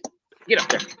 Come on. Get up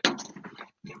there.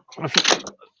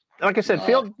 Like I said,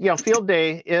 Field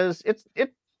Day is it's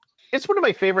one of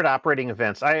my favorite operating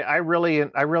events. I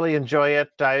really enjoy it.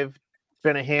 I've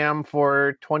been a ham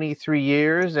for 23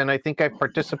 years, and I think I've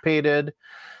participated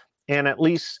in at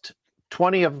least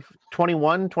 21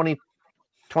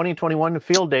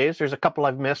 field days. There's a couple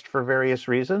I've missed for various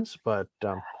reasons, but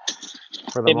for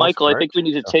the hey, most Michael, part, I think we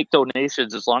need to take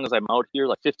donations as long as I'm out here,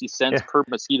 like 50 cents per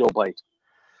mosquito bite.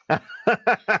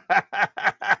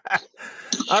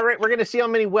 All right, we're going to see how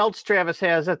many welts Travis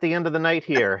has at the end of the night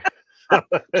here.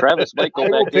 Travis might go I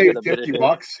will back pay in a minute.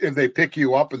 $50 if they pick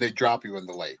you up and they drop you in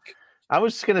the lake. I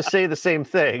was just going to say the same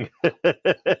thing.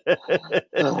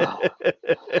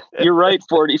 You're right,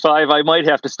 45. I might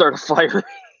have to start a fire.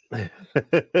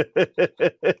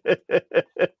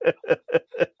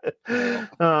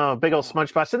 Oh, big old smudge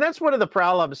spots. And that's one of the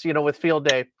problems, you know, with field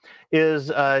day is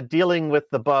dealing with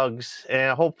the bugs.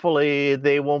 And hopefully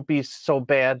they won't be so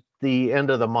bad the end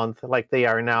of the month like they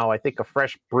are now. I think a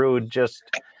fresh brood just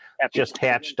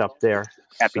hatched up there.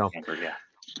 Happy camper, yeah.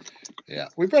 Yeah,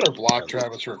 we better block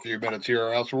Travis for a few minutes here,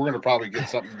 or else we're going to probably get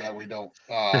something that we don't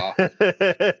want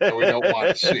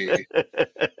to see.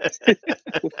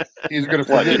 He's going to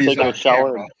forget he's on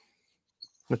camera.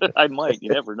 I might. You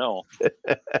never know.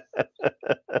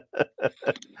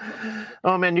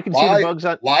 Oh man, you can see the bugs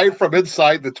live from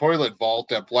inside the toilet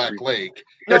vault at Black Lake.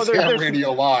 It's Ham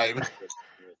Radio Live.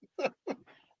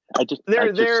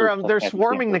 They're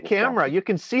swarming the camera. You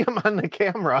can see them on the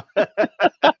camera.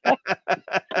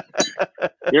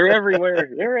 They're everywhere.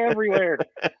 They're everywhere.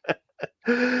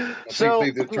 I think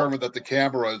they've determined that the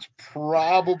camera is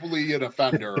probably an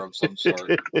offender of some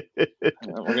sort.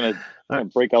 We're gonna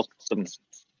break out some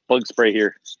bug spray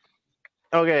here.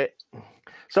 Okay.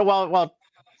 So while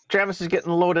Travis is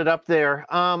getting loaded up there,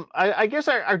 I guess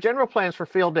our general plans for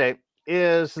field day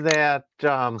is that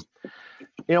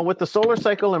you know, with the solar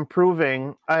cycle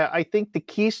improving, I think the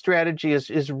key strategy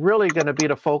is really going to be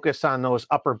to focus on those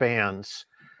upper bands.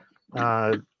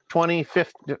 20,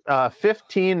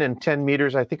 15 and 10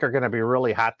 meters, I think, are going to be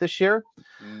really hot this year.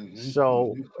 Mm-hmm.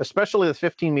 So especially the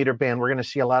 15 meter band, we're going to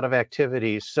see a lot of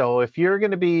activities. So if you're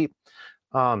going to be,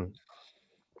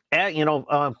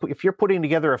 if you're putting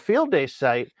together a field day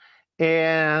site,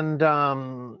 and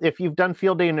if you've done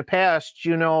field day in the past,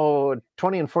 you know,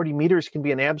 20 and 40 meters can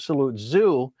be an absolute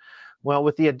zoo. Well,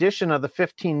 with the addition of the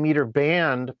 15 meter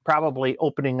band probably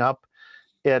opening up,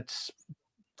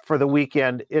 for the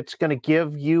weekend, it's going to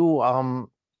give you a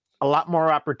lot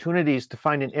more opportunities to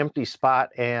find an empty spot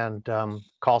and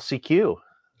call CQ.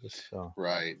 So.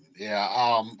 Right.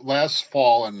 Yeah. Last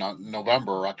fall in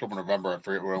October, November, I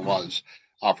forget what it was,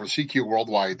 for CQ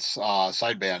Worldwide's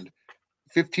sideband,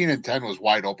 15 and 10 was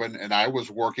wide open, and I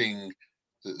was working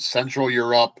Central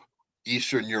Europe,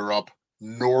 Eastern Europe,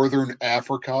 Northern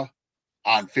Africa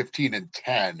on 15 and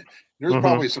 10. There's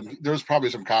probably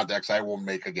some contacts I will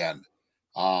make again.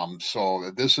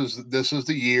 So this is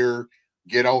the year.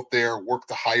 Get out there, work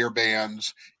the higher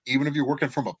bands. Even if you're working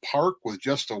from a park with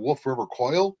just a Wolf River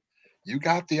coil, you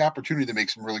got the opportunity to make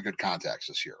some really good contacts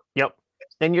this year. Yep.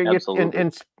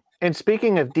 And and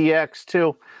speaking of DX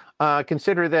too,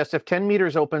 consider this: if 10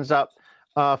 meters opens up,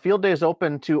 field day is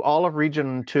open to all of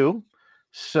Region 2.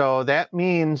 So that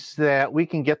means that we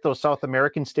can get those South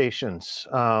American stations.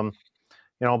 You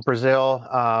know, Brazil,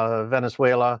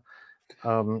 Venezuela,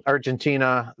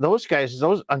 Argentina, those guys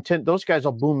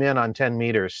will boom in on 10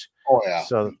 meters. Oh yeah.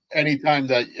 So anytime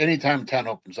 10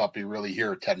 opens up, you really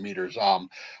hear 10 meters.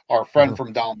 Our friend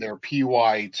from down there,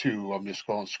 PY2, I'm just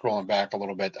scrolling back a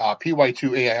little bit.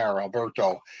 PY2 AIR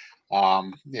Alberto.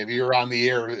 If you're on the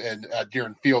air and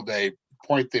during field day,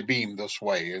 point the beam this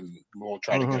way and we'll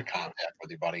try to get a contact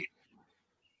with you, buddy.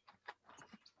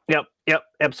 Yep,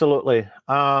 absolutely.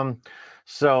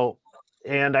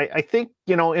 And I think,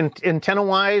 you know, in antenna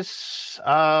wise,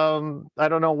 I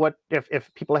don't know what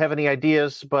if people have any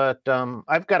ideas, but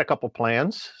I've got a couple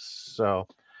plans. So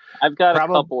I've got a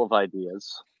couple of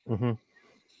ideas. Mm-hmm.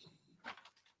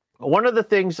 One of the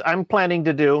things I'm planning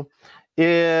to do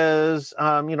is,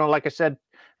 you know, like I said,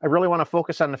 I really want to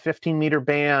focus on the 15 meter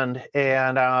band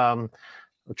and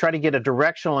try to get a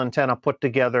directional antenna put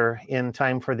together in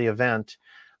time for the event.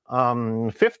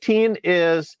 15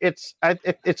 is it's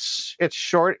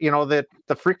short, you know, that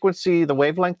the frequency, the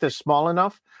wavelength is small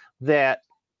enough that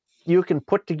you can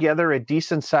put together a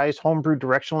decent sized homebrew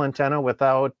directional antenna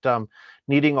without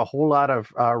needing a whole lot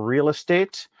of real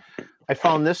estate. I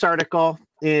found this article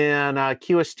in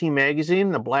QST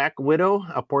magazine, the Black Widow,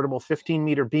 a portable 15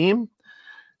 meter beam.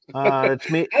 It's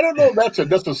me. I don't know if that's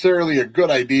necessarily a good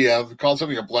idea to call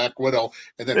something a Black Widow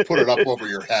and then put it up over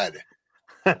your head.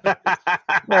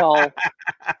 Well,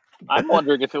 I'm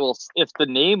wondering if the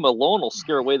name alone will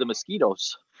scare away the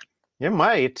mosquitoes. It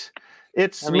might.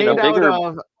 It's made out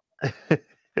of.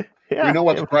 Yeah. We know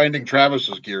what's grinding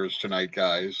Travis's gears tonight,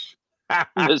 guys.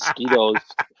 Mosquitoes.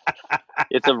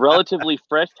 It's a relatively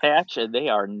fresh hatch, and they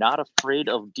are not afraid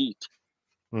of DEET.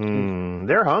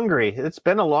 They're hungry. It's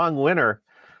been a long winter.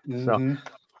 So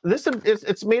this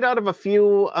it's made out of a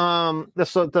few.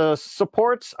 The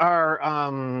supports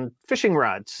are fishing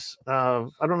rods. I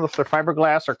don't know if they're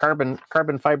fiberglass or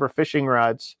carbon fiber fishing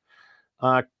rods.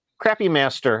 Crappie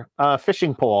Master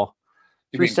fishing pole.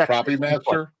 You mean Crappie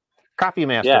Master? Crappie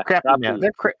Master. Yeah, Crappie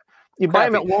Master. You buy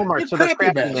them at Walmart, so they're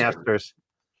Crappie Masters.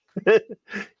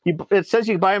 It says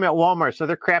you buy them at Walmart, so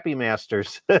they're Crappie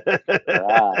Masters.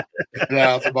 Yeah,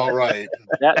 that's about right.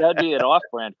 That'd be an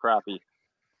off-brand crappie.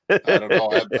 I don't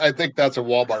know. I think that's a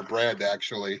Walmart brand,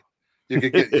 actually. You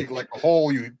could get like a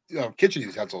whole kitchen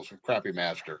utensils from Crappie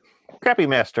Master. Crappie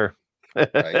Master.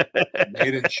 Right?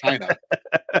 Made in China.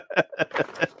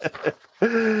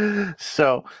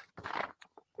 So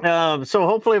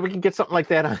hopefully we can get something like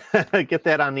that get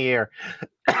that on the air.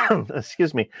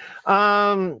 Excuse me.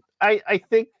 I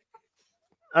think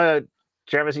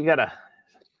Travis, you gotta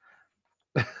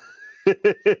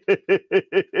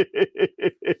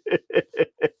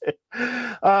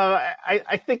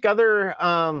I think other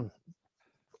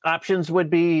options would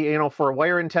be, for a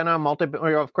wire antenna,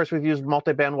 of course we've used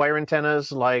multi-band wire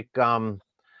antennas like the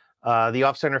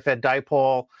off-center fed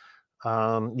dipole,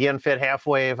 the unfed half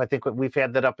wave. I think we've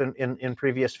had that up in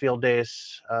previous field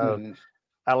days.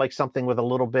 I like something with a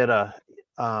little bit of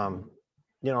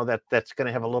that's going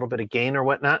to have a little bit of gain or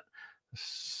whatnot.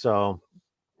 So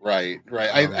right.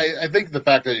 I think the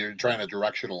fact that you're trying a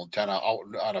directional antenna out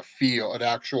on a field, an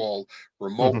actual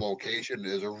remote location,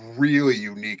 is a really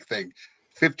unique thing.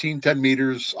 10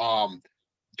 meters,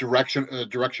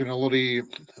 directionality,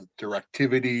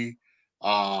 directivity,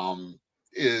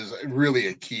 is really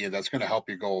a key, and that's going to help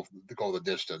you go the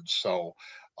distance. So,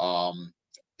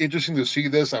 interesting to see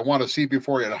this. I want to see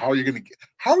before you how are you going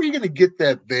to get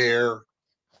that there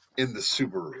in the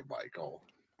Subaru, Michael?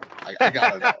 I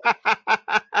gotta know.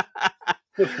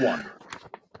 Just one.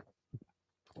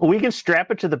 We can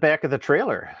strap it to the back of the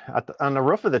trailer, on the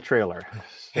roof of the trailer.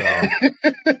 So,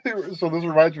 so this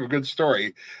reminds me of a good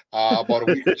story. About a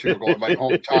week or two ago in my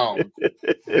hometown,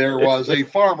 there was a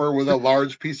farmer with a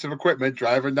large piece of equipment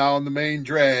driving down the main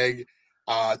drag.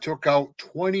 Took out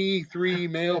 23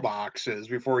 mailboxes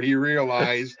before he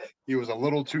realized he was a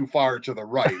little too far to the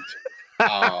right.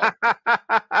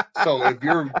 So if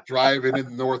you're driving in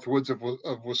the north woods of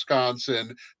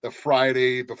Wisconsin the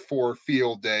Friday before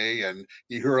field day and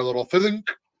you hear a little think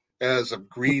as a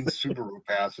green Subaru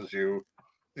passes you,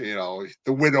 the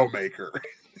Widowmaker.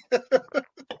 The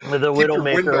Keep your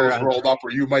Widowmaker windows rolled up,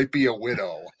 or you might be a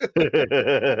widow.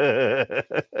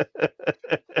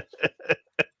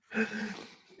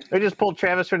 I just pulled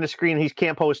Travis from the screen. He's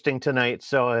camp hosting tonight,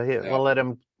 so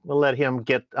we'll let him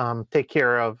get take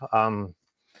care of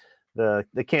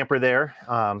the camper there.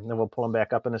 Then we'll pull him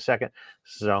back up in a second.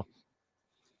 So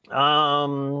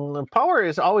power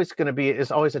is always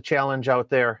a challenge out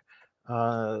there.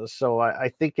 So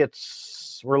I think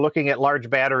we're looking at large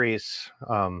batteries.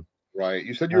 Right.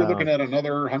 You said you were looking at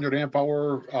another 100 amp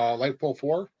hour LightPole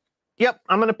 4? Yep,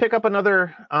 I'm going to pick up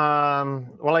another.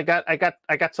 Well, I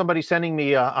got somebody sending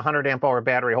me a 100 amp hour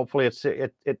battery. Hopefully,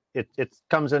 it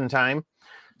comes in time.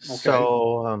 Okay.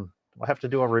 So we'll have to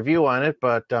do a review on it.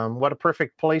 But what a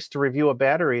perfect place to review a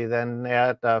battery than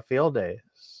at field day.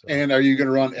 So. And are you going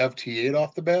to run FT8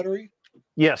 off the battery?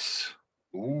 Yes.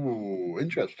 Ooh,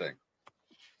 interesting.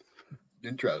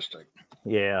 Interesting.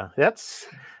 Yeah, that's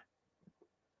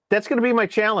going to be my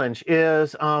challenge,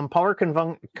 is power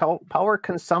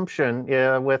consumption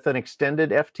with an extended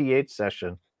FT8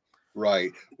 session.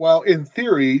 Right. Well, in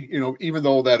theory, even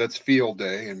though that it's field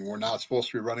day and we're not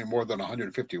supposed to be running more than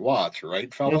 150 watts,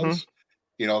 right, fellas?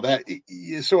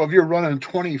 Mm-hmm. So if you're running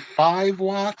 25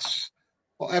 watts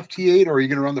FT8, or are you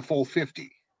going to run the full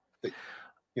 50?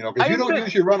 Because you don't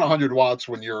usually run 100 watts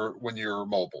when you're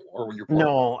mobile or when you're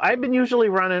portable. No, I've been usually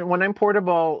running when I'm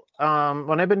portable.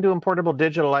 When I've been doing portable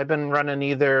digital, I've been running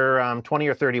either 20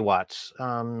 or 30 watts.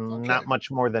 Okay. Not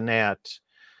much more than that.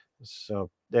 So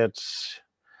that's.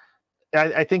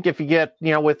 I think if you get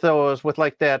with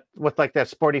like that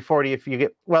Sporty 40, if you're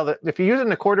using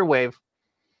the quarter wave,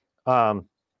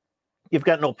 you've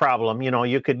got no problem.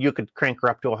 You could crank her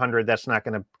up to 100. That's not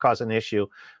going to cause an issue.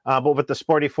 But with the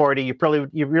Sporty 40,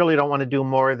 you really don't want to do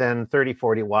more than 30,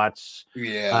 40 watts.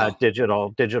 Yeah.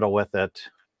 Digital with it.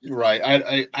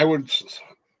 Right. I would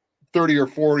 30 or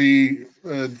 40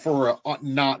 for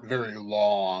not very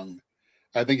long.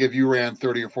 I think if you ran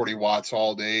 30 or 40 watts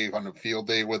all day on a field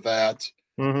day with that,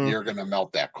 mm-hmm. you're going to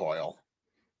melt that coil.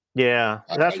 Yeah,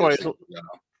 that's why. So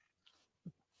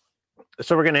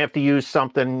we're going to have to use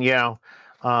something, like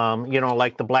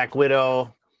the Black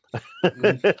Widow,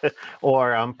 mm-hmm.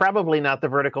 or probably not the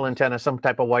vertical antenna, some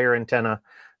type of wire antenna.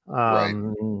 Right.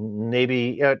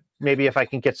 Maybe if I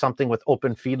can get something with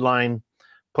open feed line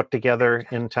put together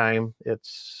in time,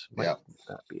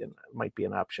 might be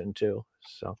an option too.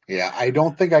 So yeah, I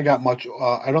don't think I got much.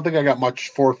 I don't think I got much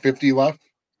 450 left.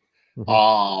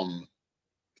 Mm-hmm.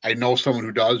 I know someone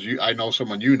who does. I know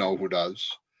someone who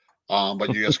does.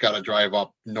 But you just got to drive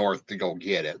up north to go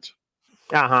get it.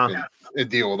 And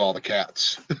deal with all the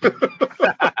cats.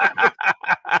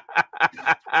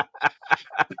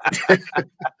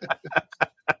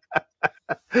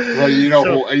 Well, you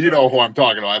know who I'm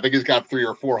talking about. I think he's got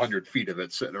 300 or 400 feet of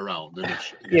it sitting around in his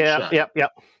shed.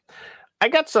 Yep. I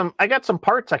got some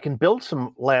parts. I can build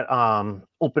some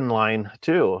open line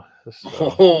too.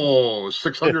 So.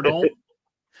 600 ohm.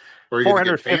 Or are you going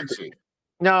to get fancy?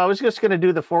 No, I was just going to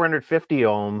do the 450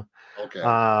 ohm. Okay.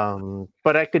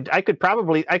 But I can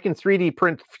 3D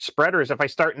print spreaders. If I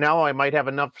start now, I might have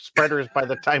enough spreaders by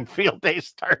the time field day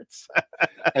starts.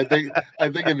 I think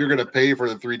if you're going to pay for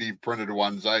the 3D printed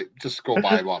ones, I just go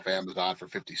buy them off Amazon for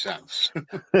 50 cents.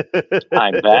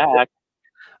 I'm back.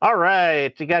 All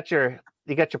right, you got your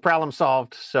problem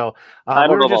solved. So I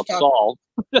don't know about solved.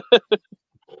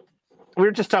 We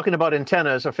were just talking about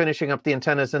antennas, or finishing up the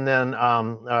antennas, and then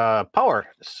power.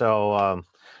 So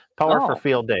power for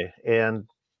field day. And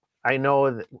I know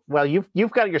that, well,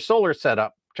 you've got your solar set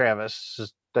up,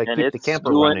 Travis, to keep the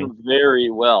camper running. It's doing very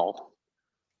well.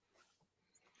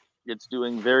 It's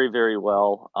doing very, very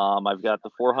well. I've got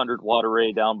the 400 watt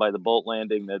array down by the boat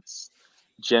landing that's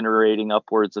generating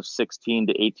upwards of 16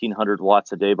 to 1800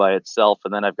 watts a day by itself,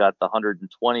 and then I've got the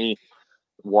 120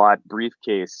 watt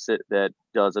briefcase that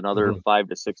does another 500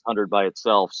 to 600 by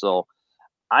itself. So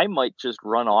I might just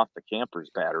run off the camper's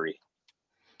battery.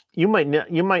 You might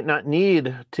not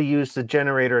need to use the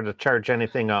generator to charge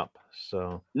anything up.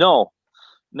 So no,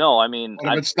 I mean,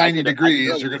 if it's 90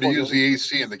 degrees, you're going to use the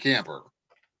AC in the camper.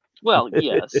 Well,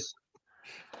 yes.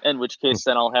 In which case,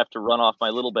 then I'll have to run off my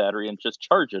little battery and just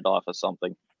charge it off of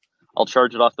something. I'll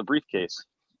charge it off the briefcase.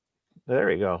 There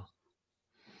you go.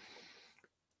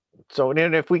 So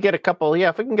if we get a couple,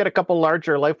 if we can get a couple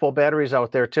larger LifePool batteries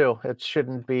out there too, it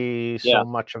shouldn't be so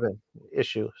much of an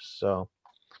issue. So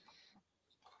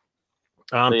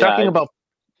we're talking about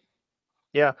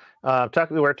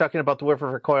the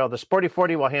Woodford Recoil. The Sporty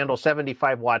 40 will handle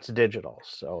 75 watts digital.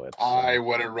 So I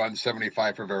wouldn't run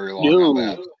 75 for very long on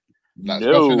that.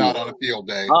 Especially not on a field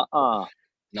day.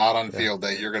 Not on field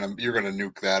day. You're gonna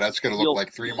nuke that. That's gonna look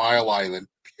like 3 Mile Island.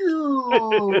 I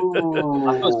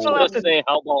was going to say,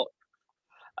 how about?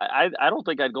 I don't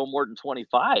think I'd go more than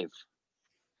 25.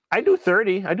 I do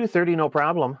 30. I do 30, no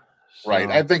problem. So. Right.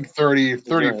 I think 30 or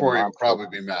 40 would probably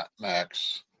be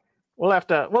max. We'll have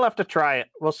to try it.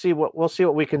 We'll see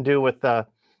what we can do with the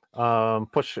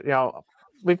push.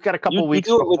 We've got a couple weeks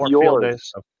before field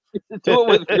days. So. Do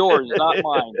it with yours, not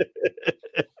mine.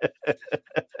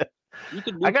 You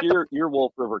can do your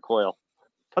Wolf River coil.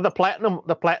 The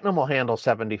platinum will handle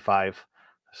 75.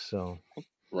 So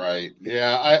right,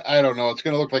 yeah, I don't know. It's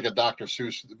going to look like a Dr.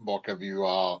 Seuss book if you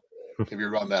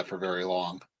run that for very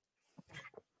long.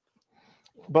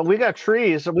 But we got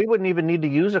trees, so we wouldn't even need to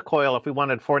use a coil if we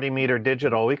wanted 40-meter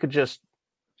digital. We could just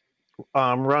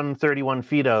run 31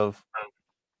 feet of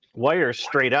wires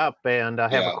straight up and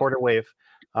have a quarter wave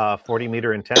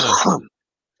 40-meter antenna.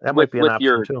 That might be an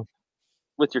option too.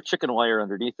 With your chicken wire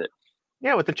underneath it.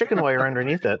 Yeah, with the chicken wire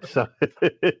underneath it. So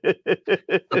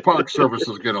the Park Service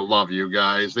is going to love you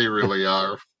guys. They really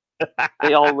are.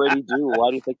 They already do. Why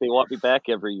do you think they want me back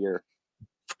every year?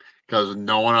 Because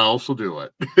no one else will do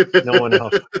it. No one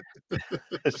else.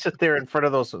 Sit there in front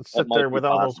of those. Sit there with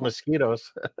all those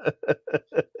mosquitoes.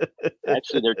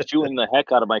 Actually, they're chewing the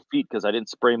heck out of my feet because I didn't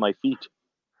spray my feet.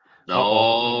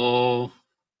 No.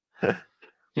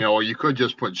 You could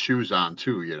just put shoes on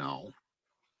too.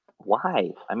 Why?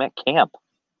 I'm at camp.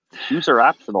 Shoes are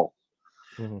optional.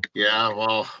 Yeah,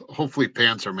 well, hopefully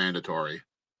pants are mandatory.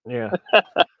 Yeah.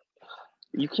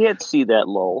 You can't see that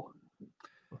low.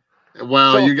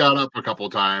 Well, you got up a couple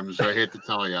times. I hate to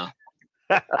tell you.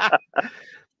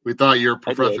 We thought your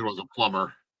profession was a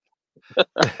plumber.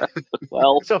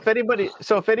 Well, so if anybody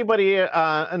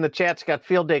in the chat's got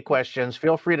field day questions,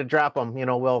 feel free to drop them.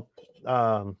 We'll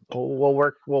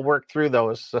work through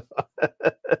those.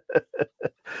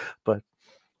 But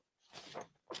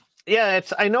yeah,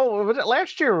 I know.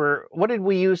 Last year, what did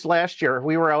we use last year?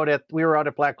 We were out at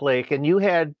Black Lake, and you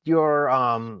had your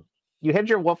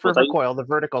Wolf River coil, the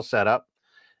vertical setup,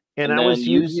 and I was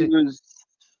using.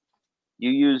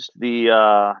 You used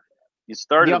the. You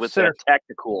started with that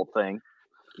tactical thing.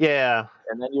 Yeah,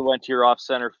 and then you went to your off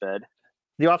center fed.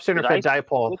 The off center fed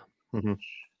dipole. Mm-hmm.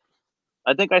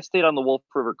 I think I stayed on the Wolf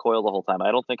River coil the whole time.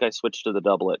 I don't think I switched to the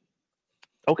doublet.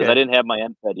 Okay. Because I didn't have my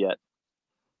end fed yet.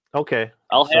 Okay.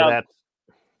 I'll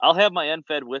have my end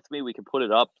fed with me. We can put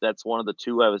it up. That's one of the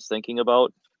two I was thinking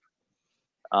about.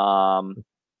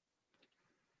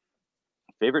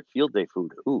 Favorite field day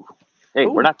food. Ooh. Hey,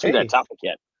 we're not to that topic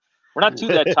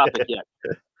yet.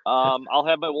 I'll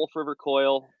have my Wolf River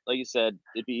coil. Like you said,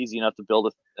 it'd be easy enough to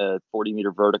build a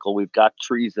 40-meter vertical. We've got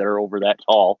trees that are over that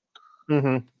tall.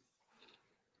 Mm-hmm.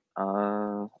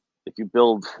 If you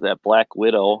build that Black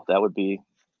Widow, that'd be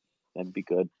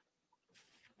good.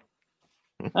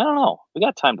 I don't know. We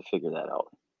got time to figure that out.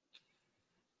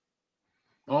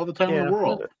 All the time in the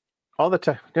world. All the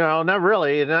time. No, not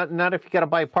really. Not if you got to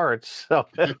buy parts. So.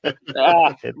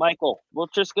 Michael, we're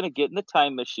just going to get in the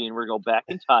time machine. We're going to go back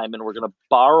in time, and we're going to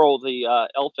borrow the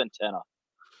elf antenna.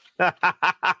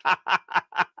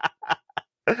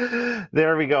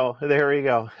 There we go.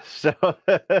 So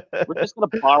we're just going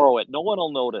to borrow it. No one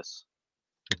will notice.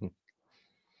 All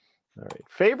right.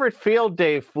 Favorite field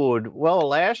day food? Well,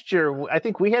 last year I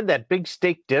think we had that big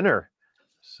steak dinner.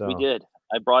 So we did.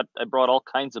 I brought all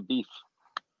kinds of beef.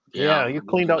 Yeah, you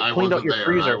cleaned out your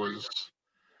freezer.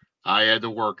 I had to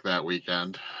work that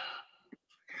weekend.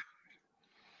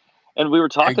 And we were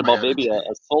talking about maybe a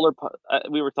solar.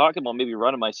 We were talking about maybe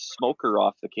running my smoker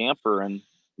off the camper and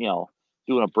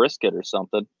doing a brisket or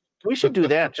something. We should do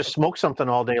that. Just smoke something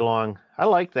all day long. I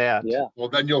like that. Yeah. Well,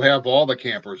 then you'll have all the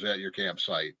campers at your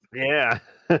campsite. Yeah.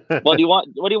 Well, what do you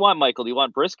want, Michael? Do you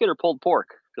want brisket or pulled pork?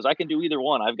 Because I can do either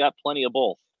one. I've got plenty of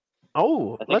both.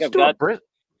 Oh, let's do a brisket.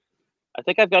 I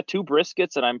think I've got 2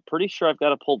 briskets, and I'm pretty sure I've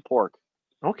got a pulled pork.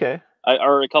 Okay.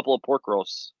 Or a couple of pork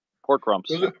rumps.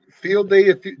 Was it field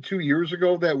day 2 years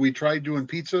ago that we tried doing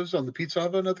pizzas on the pizza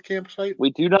oven at the campsite?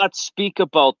 We do not speak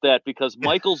about that because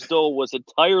Michael's dough was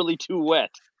entirely too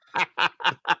wet.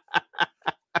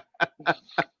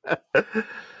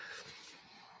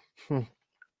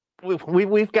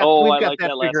 We've got like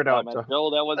that figured out. So. No,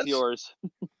 that was yours.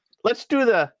 Let's do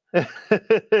the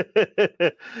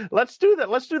let's do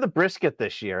the brisket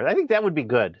this year. I think that would be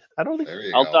good. I don't think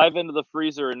I'll dive into the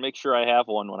freezer and make sure I have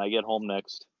one when I get home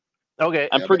next. Okay.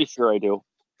 I'm pretty sure I do.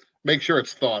 Make sure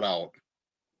it's thawed out.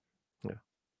 Yeah.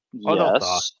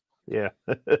 Yes. Yeah.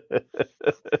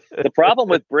 The problem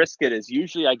with brisket is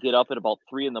usually I get up at about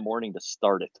 3 a.m. to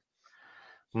start it.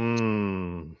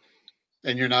 And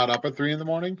you're not up at 3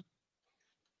 a.m?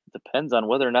 Depends on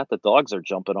whether or not the dogs are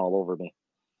jumping all over me.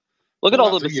 Look at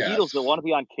all the mosquitoes that want to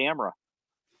be on camera.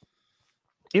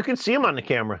 You can see them on the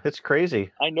camera. It's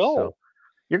crazy. I know. So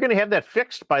you're going to have that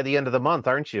fixed by the end of the month,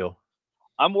 aren't you?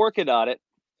 I'm working on it.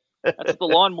 That's what the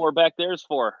lawnmower back there is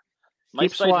for. My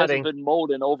site hasn't been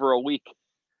mowed in over a week.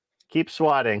 Keep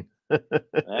swatting.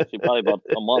 Actually, probably about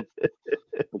a month.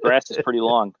 The grass is pretty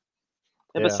long.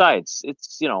 And besides,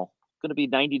 it's, going to be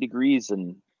 90 degrees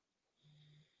and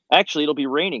actually it'll be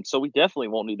raining. So we definitely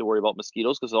won't need to worry about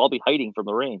mosquitoes because they'll all be hiding from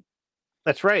the rain.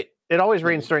 That's right. It always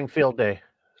rains during field day.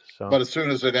 So. But as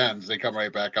soon as it ends, they come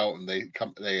right back out and they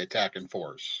attack in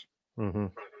force. Mm-hmm.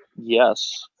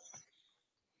 Yes.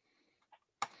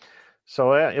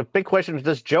 So a big question is,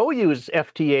 does Joe use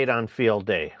FT8 on field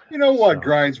day? You know what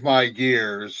grinds my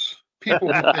gears?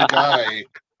 People who think I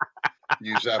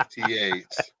use FT8.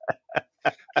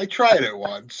 I tried it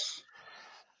once.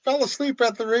 Fell asleep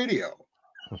at the radio.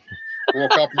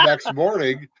 Woke up the next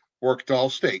morning, worked all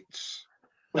states.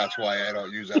 That's why I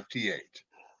don't use FT8.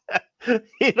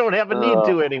 You don't have a need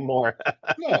to anymore.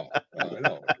 No,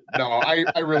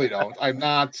 I really don't. I'm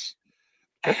not.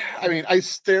 I mean, I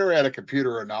stare at a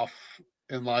computer enough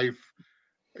in life.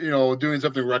 Doing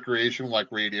something recreational like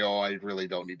radio, I really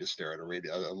don't need to stare at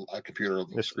a computer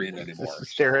screen anymore.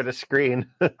 Stare at a screen.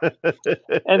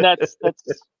 And that's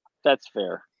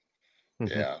fair.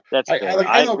 Yeah, that's fair.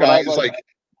 I know guys like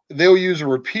they'll use a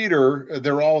repeater.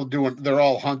 They're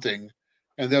all hunting,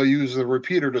 and they'll use the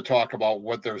repeater to talk about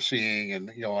what they're seeing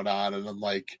and going on. And I'm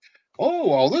like, oh,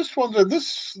 well, this one's in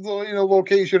this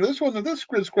location. This one's in this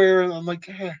grid square. And I'm like,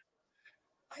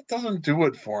 that doesn't do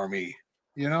it for me.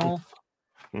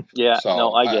 Yeah, so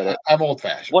no, I get it. I'm old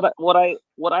fashioned. What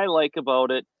I like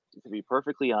about it, to be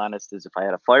perfectly honest, is if I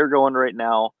had a fire going right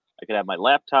now, I could have my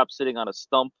laptop sitting on a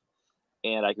stump,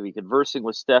 and I could be conversing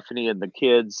with Stephanie and the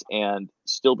kids, and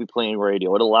still be playing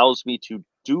radio. It allows me to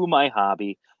do my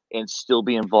hobby and still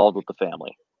be involved with the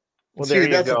family. Well, see,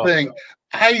 that's the thing.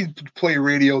 I play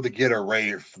radio to get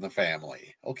away from the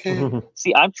family. Okay.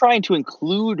 See, I'm trying to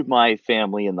include my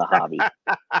family in the hobby.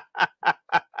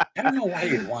 I don't know why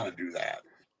you'd want to do that.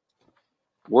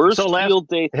 Worst field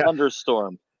day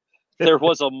thunderstorm. There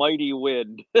was a mighty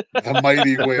wind. The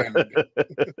mighty wind.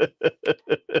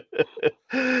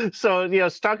 So,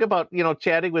 let's talk about,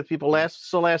 chatting with people. Last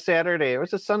Saturday,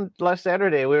 last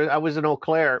Saturday, I was in Eau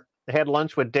Claire. I had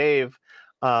lunch with Dave,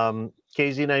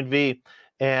 KZ9V.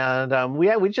 And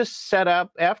we just set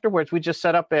up afterwards. We just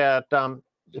set up at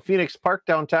Phoenix Park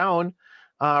downtown.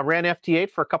 ran FT8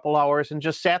 for a couple hours, and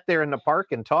just sat there in the park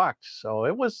and talked. So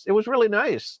it was really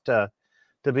nice to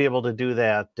be able to do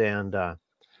that and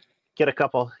get a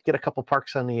couple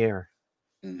parks on the air.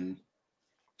 Mm-hmm.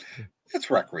 It's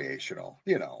recreational,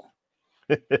 you know.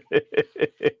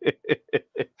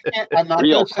 I'm not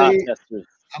going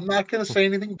to say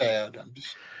anything bad. I'm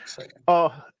just saying.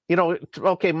 Oh, you know,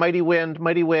 okay, Mighty Wind.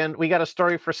 We got a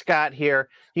story for Scott here.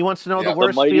 He wants to know the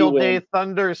worst field day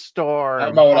thunderstorm.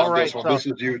 I'm out on this one. This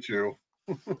is you two.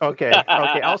 Okay.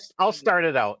 I'll start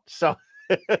it out. So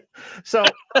this was,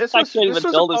 I can't even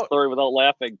tell this story without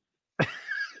laughing.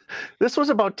 This was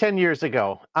about 10 years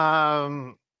ago.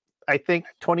 I think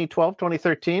 2012,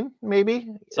 2013, maybe.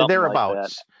 Something thereabouts.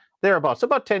 Like thereabouts.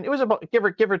 About 10. It was about give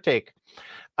or take.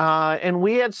 And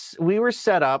we were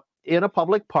set up in a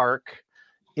public park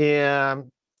in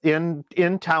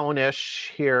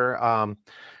townish here. And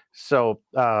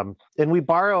we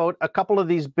borrowed a couple of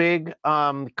these big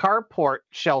carport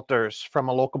shelters from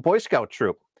a local Boy Scout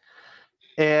troop.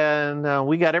 And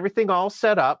we got everything all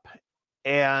set up,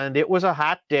 and it was a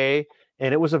hot day,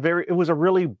 and it was a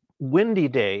really windy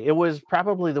day. It was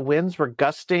probably, the winds were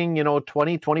gusting,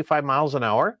 20, 25 miles an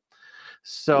hour.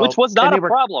 So, which was not a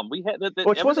problem. We had everything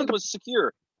was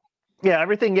secure. Yeah,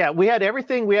 everything. Yeah, we had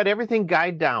everything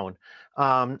guide down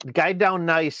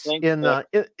nice. Thanks, in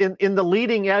the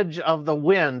leading edge of the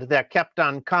wind that kept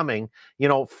on coming.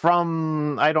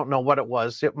 From, I don't know what it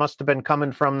was. It must have been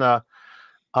coming from the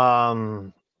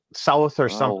south or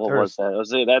something. What was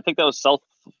that? I think that was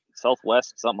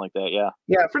southwest, something like that.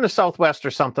 Yeah, from the southwest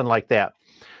or something like that.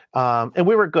 And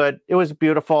we were good. It was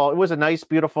beautiful. It was a nice,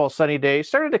 beautiful sunny day.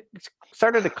 Started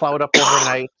to cloud up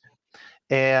overnight,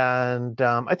 and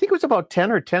I think it was about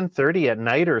 10 or 10:30 at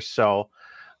night or so.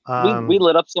 We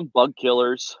lit up some bug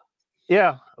killers.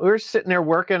 Yeah, we were sitting there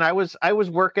working. I was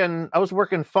working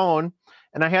phone,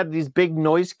 and I had these big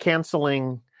noise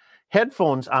canceling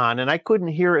headphones on, and I couldn't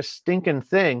hear a stinking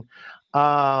thing.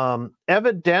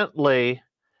 Evidently,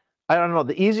 I don't know.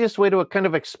 The easiest way to kind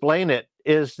of explain it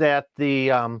is that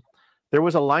there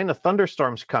was a line of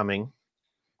thunderstorms coming,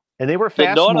 and they were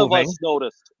fast moving.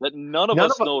 None of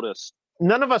us noticed.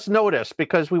 None of us noticed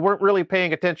because we weren't really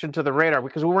paying attention to the radar,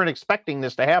 because we weren't expecting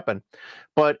this to happen.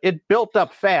 But it built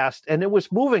up fast, and it was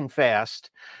moving fast,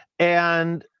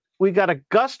 and we got a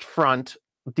gust front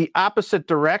the opposite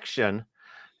direction,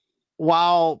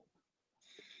 while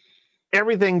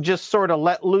everything just sort of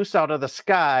let loose out of the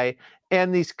sky.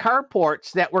 And these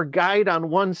carports that were guyed on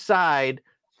one side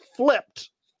flipped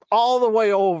all the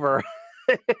way over.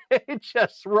 It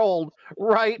just rolled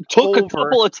right over. Took a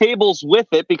couple of tables with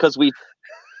it, because we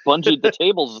bungeed the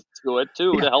tables to it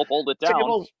too, to help hold it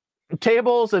down.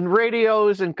 Tables and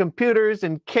radios and computers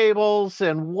and cables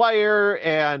and wire,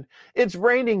 and it's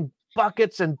raining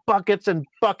buckets and buckets and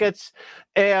buckets,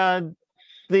 and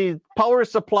the power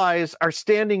supplies are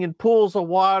standing in pools of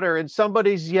water, and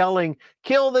somebody's yelling,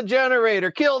 kill the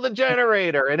generator,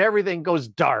 and everything goes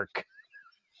dark.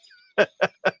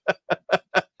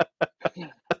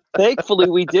 Thankfully,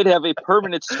 we did have a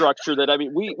permanent structure that,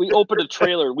 we opened a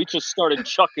trailer. We just started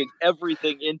chucking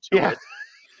everything into it.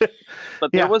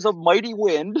 But there was a mighty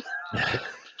wind,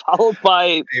 followed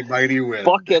by a mighty wind,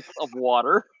 buckets of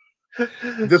water.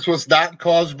 This was not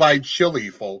caused by chili,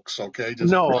 folks. Okay,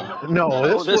 no.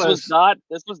 This was not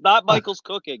Michael's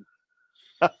cooking.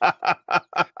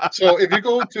 So if you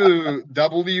go to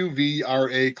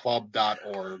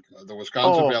WVRAclub.org, the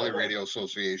Wisconsin Valley Radio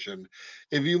Association,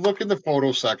 if you look in the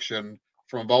photo section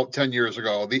from about 10 years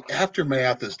ago, the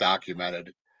aftermath is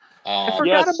documented. I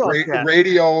forgot about that.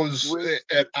 Radios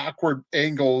at awkward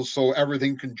angles so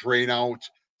everything can drain out.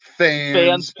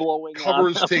 Fans blowing,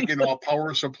 covers taken off,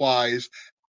 power supplies.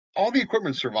 All the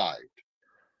equipment survived.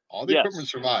 Equipment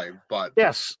survived, but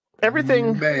yes,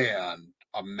 everything. Man,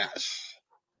 a mess.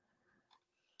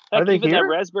 Heck, even that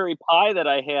Raspberry Pi that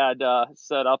I had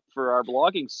set up for our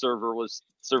blogging server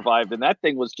survived, and that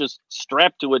thing was just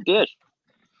strapped to a dish.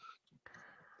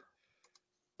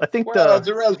 I think it's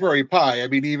a Raspberry Pi.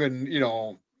 Even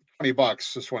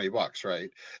 $20 is $20,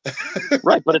 right?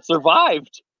 Right, but it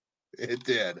survived. It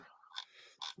did.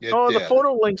 The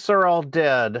photo links are all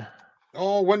dead.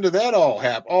 Oh, when did that all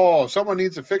happen? Oh, someone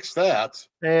needs to fix that.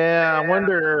 Yeah, I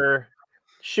wonder.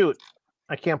 Shoot,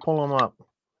 I can't pull them up.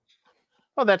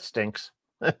 Oh, that stinks.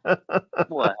 Well,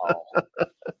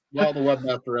 the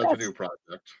webmaster has a new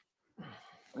project.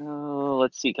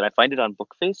 Let's see. Can I find it on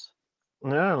Bookface?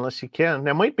 No, unless you can.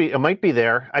 It might be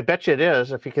there. I bet you it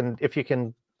is. If you can. It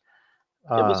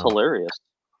was hilarious.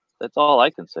 That's all I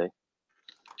can say.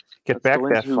 Let's back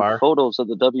that far. Photos of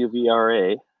the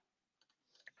WVRA,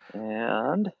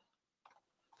 and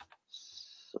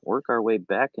work our way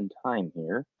back in time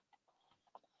here.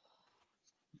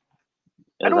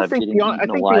 I don't think the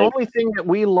only thing that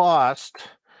we lost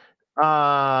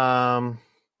was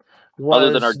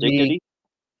other than our dignity.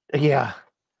 Yeah.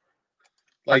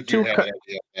 Like you had an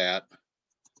idea of that.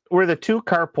 We're the 2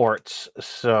 carports,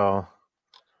 so.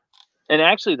 And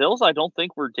actually, those I don't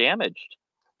think were damaged.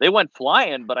 They went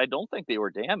flying, but I don't think they were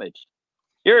damaged.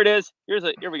 Here it is.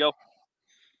 Here we go.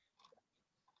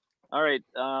 All right.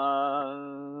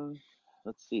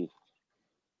 Let's see.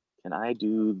 Can I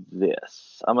do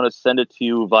this? I'm going to send it to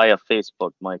you via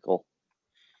Facebook, Michael.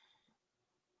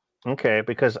 Okay,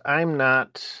 because I'm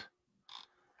not.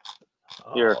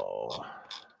 Here. Oh,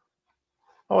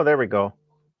 there we go.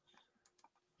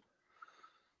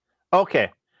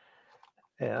 Okay.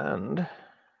 And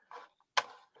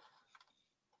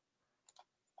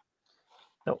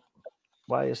nope.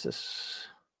 Why is this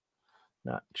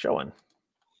not showing?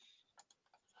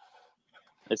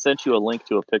 I sent you a link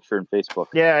to a picture in Facebook.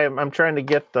 Yeah, I'm trying to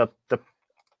get the. Let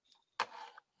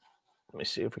me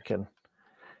see if we can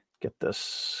get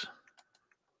this.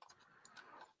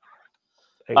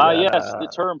 Yes,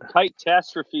 the term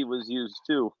kite-tastrophe was used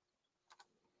too.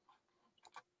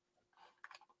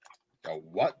 A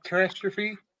what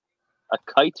catastrophe? A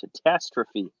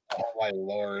kite-tastrophe. Oh my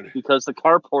Lord! Because the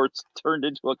carports turned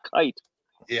into a kite.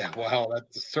 Yeah, well,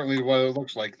 that's certainly what it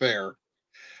looks like there.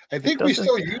 I think we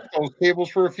still use those cables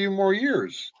for a few more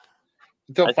years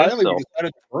until finally we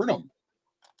decided to burn them.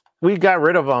 We got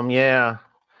rid of them. Yeah,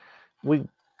 I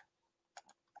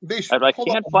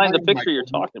can't find the picture you're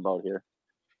talking about here.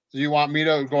 Do you want me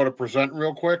to go to present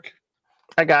real quick?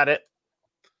 I got it.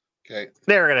 Okay.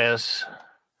 There it is.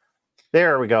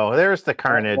 There we go. There's the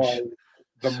carnage.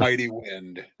 The mighty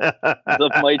wind.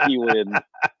 The mighty wind.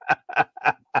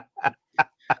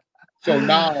 So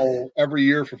now, every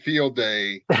year for Field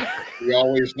Day, we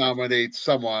always nominate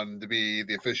someone to be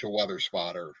the official weather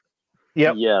spotter.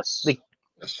 Yep. Yes.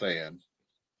 Just saying.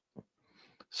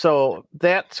 So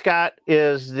that, Scott,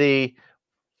 is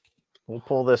we'll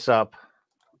pull this up.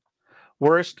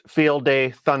 Worst Field Day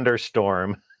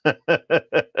thunderstorm. It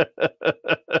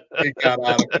got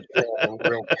out of control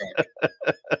real quick.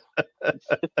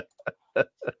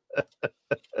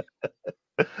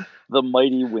 The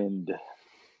mighty wind.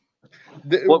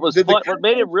 What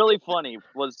made it really funny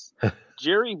was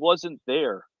Jerry wasn't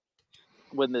there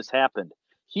when this happened.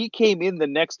 He came in the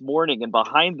next morning, and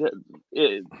behind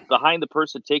the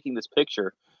person taking this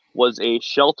picture was a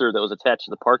shelter that was attached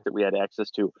to the park that we had access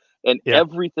to, and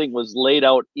everything was laid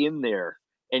out in there.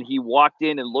 And he walked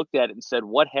in and looked at it and said,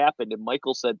 "What happened?" And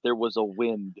Michael said, "There was a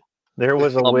wind. There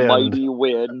was a wind. Mighty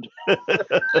wind."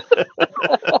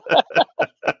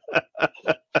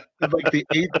 Like the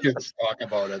ancients talk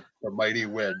about it, the mighty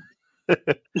wind.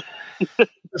 The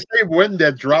same wind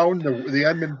that drowned the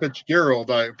Edmund Fitzgerald,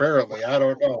 apparently. I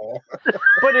don't know.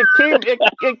 But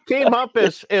it came up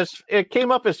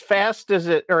as fast as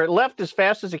it left as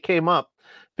fast as it came up,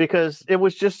 because it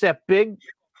was just that big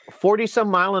 40-some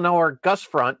mile an hour gust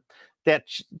front that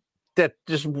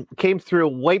just came through,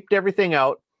 wiped everything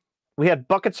out. We had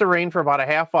buckets of rain for about a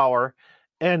half hour,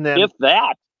 and then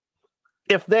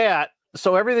if that.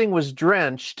 So everything was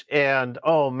drenched, and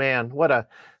oh man, what a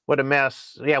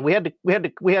mess. Yeah, we had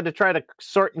to try to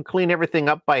sort and clean everything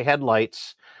up by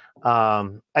headlights.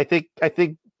 I think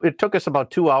it took us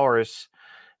about 2 hours,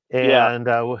 and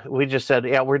we just said,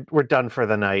 "Yeah, we're done for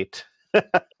the night." I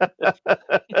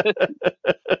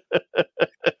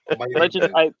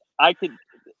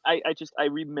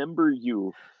remember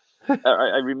you.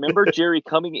 I remember Jerry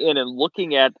coming in and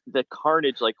looking at the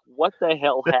carnage, like, what the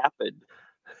hell happened?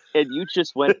 And you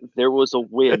just went, "There was a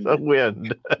wind." A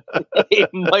wind. A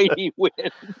mighty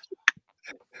wind.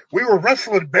 We were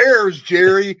wrestling bears,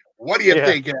 Jerry. What do you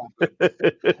think happened?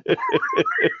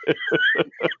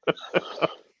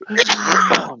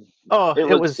 Oh,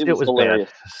 it was hilarious.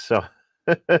 Bad. So,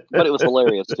 but it was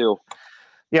hilarious too.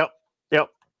 Yep.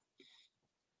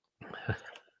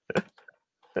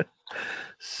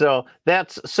 So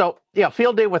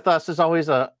Field Day with us is always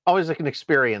like an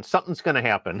experience. Something's going to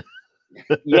happen.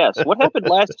 Yes. What happened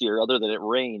last year other than it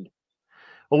rained?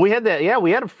 Well, we had that. Yeah,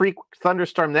 we had a freak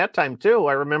thunderstorm that time too.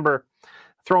 I remember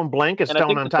throwing blankets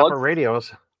down on top of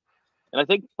radios. And I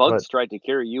think bugs tried to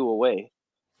carry you away.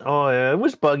 Oh, yeah, it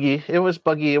was buggy. It wasn't.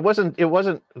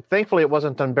 Thankfully, it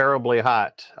wasn't unbearably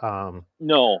hot.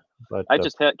 No, but I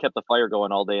just kept the fire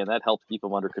going all day, and that helped keep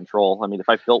them under control. I mean, if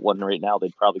I built one right now,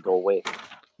 they'd probably go away.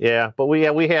 Yeah, but we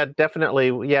had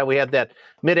that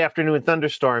mid-afternoon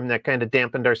thunderstorm that kind of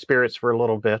dampened our spirits for a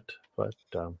little bit. But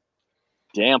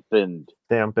dampened.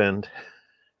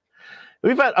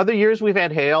 We've had other years. We've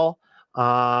had hail.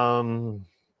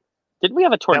 Did we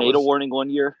have a tornado warning one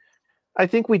year? I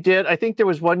think we did. I think there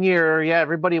was one year,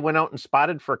 everybody went out and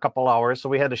spotted for a couple hours, so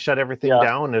we had to shut everything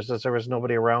down as there was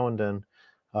nobody around, and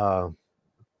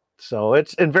so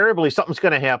it's invariably something's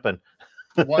going to happen.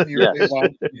 1 year they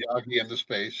launched Yagi into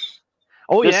space.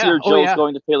 Oh, this year Joe's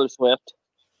going to Taylor Swift.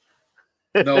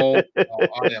 No,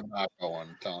 I am not going.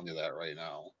 I'm telling you that right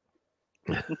now.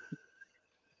 At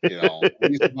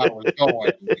least if I was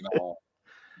going,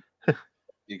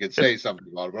 you could say something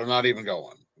about it, but I'm not even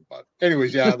going. But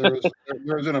anyways, there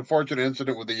was an unfortunate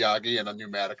incident with the Yagi and a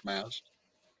pneumatic mast.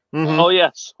 Mm-hmm. Oh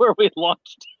yes, where we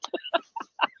launched.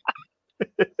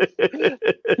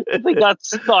 They got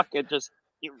stuck and just.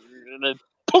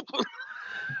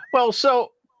 Well,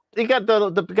 so you got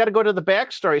got to go to the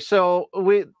backstory. So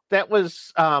that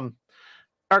was our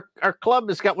club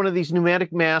has got one of these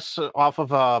pneumatic masts off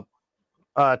of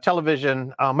a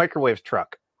television microwave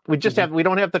truck. We just we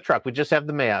don't have the truck. We just have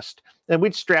the mast, and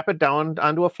we'd strap it down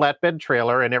onto a flatbed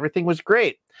trailer, and everything was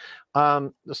great.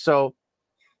 So,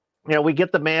 we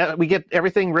get we get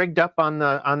everything rigged up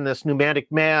on this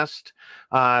pneumatic mast,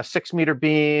 6 meter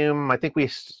beam. I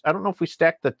don't know if we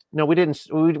stacked no, we didn't.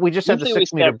 We just had the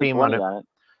 6 meter beam on it.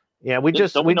 Yeah, we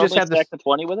just had the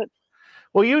 20 with it.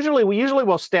 Well, usually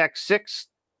we'll stack 6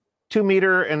 2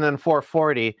 meter and then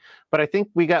 440, but I think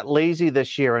we got lazy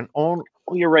this year and own.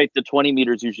 Oh, you're right. The 20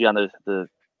 meters usually on the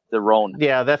Roan.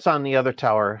 Yeah, that's on the other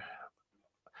tower.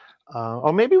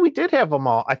 Or maybe we did have them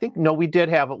all. I think we did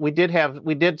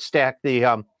stack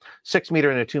the 6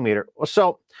 meter and a 2 meter.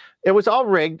 So it was all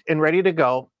rigged and ready to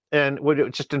go, and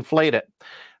we'd just inflate it.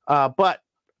 But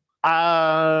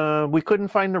we couldn't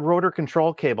find the rotor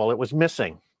control cable. It was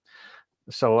missing.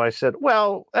 So I said,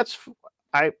 well,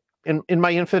 in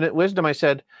my infinite wisdom, I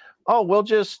said, oh, we'll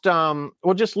just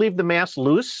leave the mast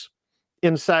loose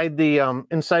inside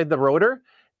the rotor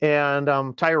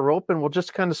and tie a rope, and we'll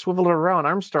just kind of swivel it around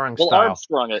Armstrong style.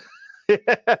 Armstrong it.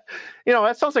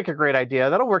 That sounds like a great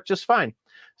idea. That'll work just fine.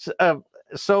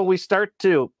 So we start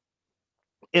to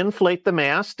inflate the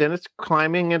mast, and it's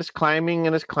climbing, and it's climbing,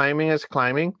 and it's climbing, and it's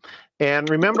climbing. And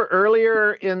remember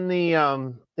earlier in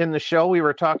the show, we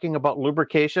were talking about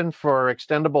lubrication for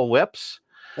extendable whips.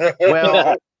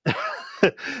 Well,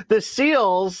 the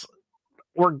seals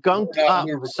were gunked up,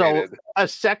 so a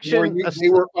section they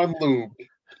were unlubed.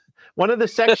 One of the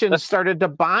sections started to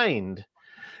bind,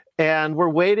 and we're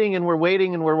waiting and we're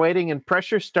waiting and we're waiting, and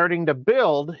pressure's starting to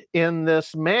build in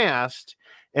this mast.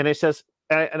 And it says,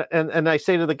 and I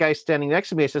say to the guy standing next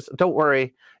to me, I says, "Don't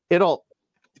worry, it'll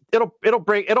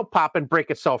pop and break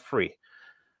itself free."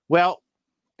 Well,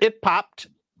 it popped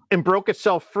and broke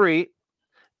itself free,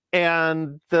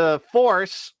 and the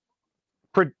force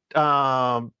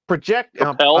propelled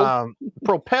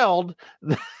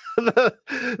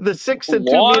the 6 and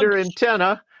 2 meter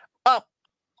antenna up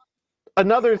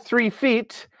another 3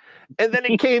 feet, and then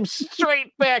it came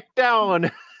straight back down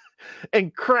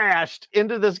and crashed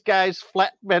into this guy's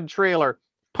flatbed trailer,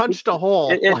 punched a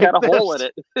hole. It had a hole in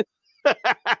it.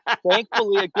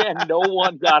 Thankfully, again, no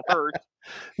one got hurt.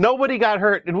 Nobody got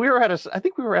hurt, and I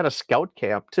think we were at a scout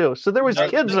camp too, so there was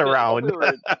kids around.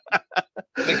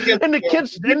 And the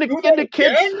kids,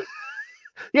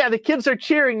 yeah, the kids are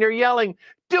cheering. They're yelling,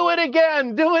 "Do it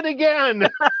again! Do it again!"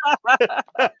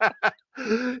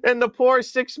 And the poor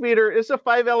 6 meter is a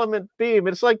 5-element beam.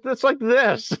 It's like this.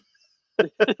 That's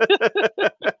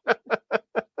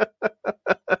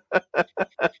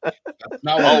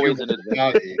not always an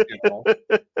advantage,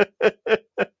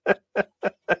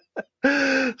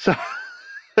 So,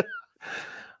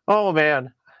 oh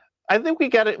man, I think we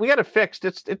got it fixed.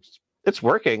 It's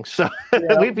working. So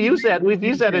we've used that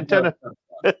antenna.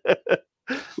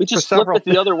 We just flipped it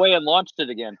the other way and launched it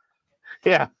again.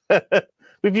 Yeah.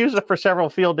 We've used it for several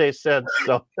field days since.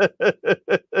 So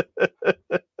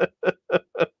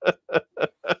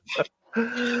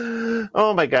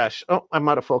oh my gosh. Oh, I'm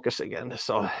out of focus again.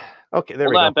 So okay, there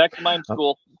we go. Back to mime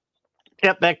school.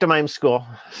 Yep, back to mime school.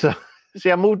 So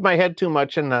see, I moved my head too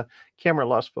much and the camera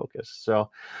lost focus.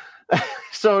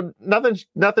 So nothing's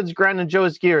grinding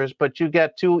Joe's gears, but you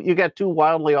got two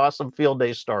wildly awesome field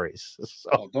day stories.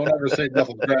 So don't ever say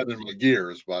nothing's grinding my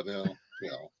gears, but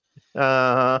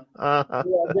What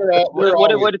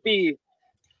would it be?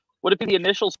 Would it be the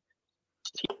initials?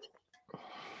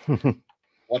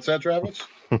 What's that, Travis?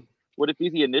 Would it be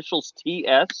the initials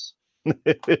TS?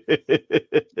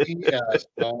 TS?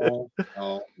 No.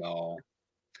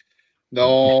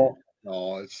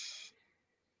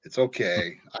 It's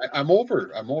okay. I'm over it.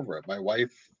 My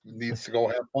wife needs to go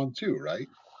have fun too, right?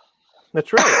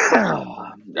 That's right.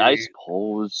 I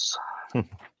suppose.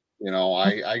 You know,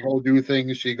 I go do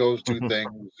things, she goes do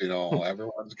things. You know,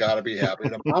 everyone's got to be happy.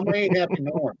 The mama ain't happy,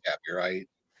 no one's happy, right?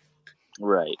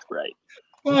 Right, right.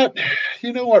 But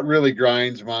you know what really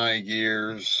grinds my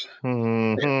gears?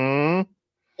 Mm-hmm.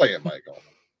 Play it, Michael.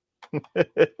 Oh,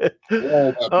 that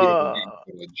beautiful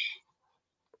village.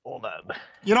 Hold on.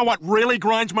 You know what really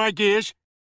grinds my gears?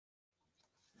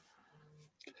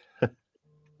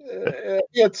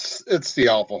 It's the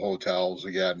Alpha hotels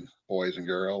again, boys and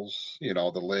girls. You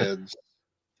know, the lids,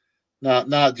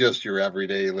 not just your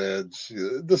everyday lids,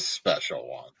 the special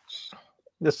ones.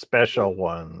 The special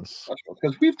ones.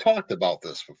 Because we've talked about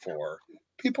this before.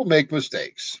 People make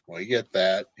mistakes. We get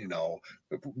that. You know,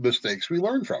 mistakes we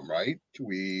learn from, right?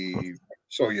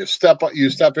 So you step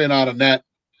in on a net.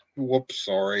 Whoops,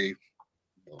 sorry,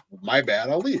 my bad.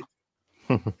 I'll leave.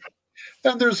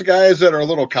 Then there's the guys that are a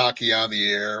little cocky on the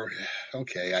air.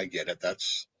 Okay, I get it.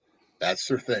 That's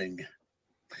their thing.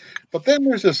 But then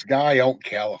there's this guy out in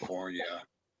California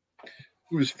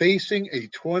who's facing a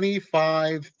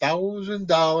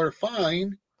 $25,000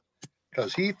 fine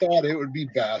because he thought it would be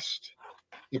best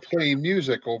to play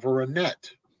music over a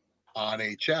net on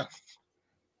HF.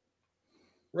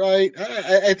 Right?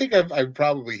 I think I've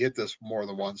probably hit this more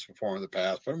than once before in the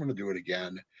past, but I'm going to do it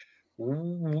again.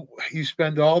 You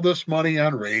spend all this money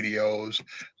on radios,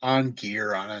 on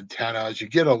gear, on antennas, you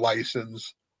get a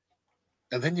license,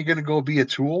 and then you're going to go be a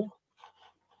tool?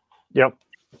 Yep.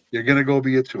 You're going to go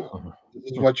be a tool.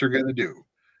 This is what you're going to do.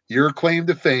 Your claim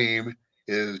to fame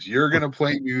is you're going to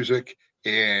play music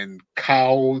and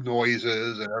cow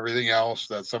noises and everything else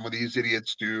that some of these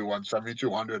idiots do on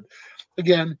 7200.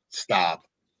 Again, stop.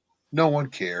 No one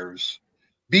cares.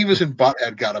 Beavis and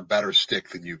Butthead got a better stick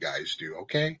than you guys do,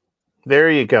 okay? There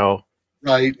you go.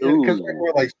 Right? Because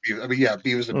we're like, I mean, yeah,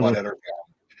 Beavis and Butthead are.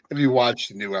 If you watch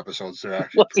the new episodes, they're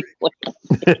actually pretty.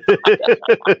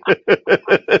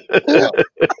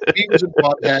 Beavis and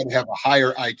Butthead have a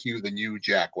higher IQ than you,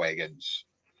 jackwagons.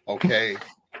 Okay,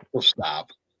 well,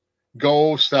 stop.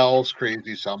 Go sell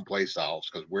crazy someplace else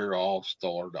because we're all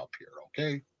stored up here.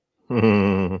 Okay.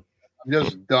 I'm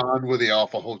just done with the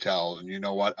Alpha Hotels, and you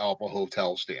know what Alpha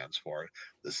Hotel stands for.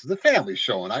 This is a family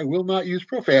show, and I will not use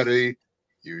profanity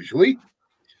usually,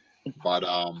 but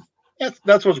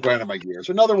that's what's grinding my gears.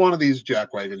 Another one of these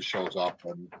jackwagons shows up,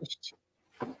 and just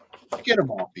get them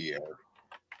off the air.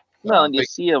 Well, and you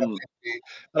see them.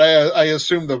 But I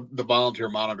assume the volunteer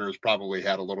monitors probably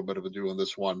had a little bit of a do in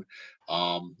this one.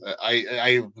 I'm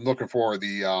looking for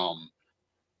the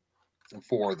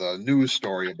news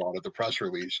story about it, the press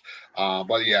release.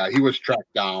 But yeah, he was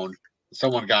tracked down.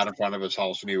 Someone got in front of his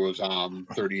house, and he was on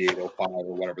 3805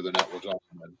 or whatever the net was on.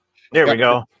 There we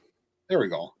go. There we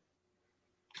go.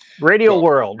 Radio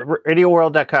World,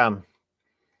 radioworld.com.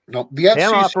 No, the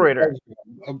FCC operator.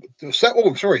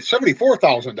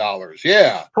 $74,000.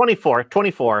 Yeah. 24.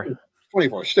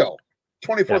 Still.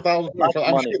 24,000.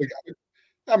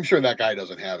 I'm sure that guy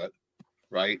doesn't have it,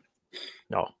 right?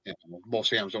 No. You know,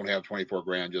 most hams don't have 24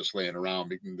 grand just laying around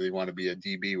because they want to be a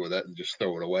DB with it and just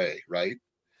throw it away, right?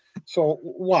 So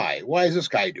why? Why is this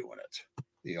guy doing it?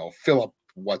 You know, Philip,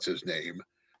 what's his name?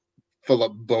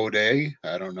 Philip Baudet.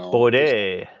 I don't know.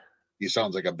 Baudet. He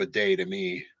sounds like a bidet to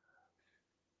me.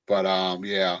 But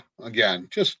yeah, again,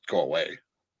 just go away.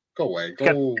 Go away.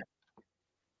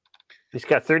 He's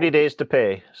got 30 days to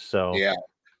pay. So yeah.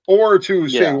 Or to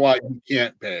say why you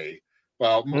can't pay.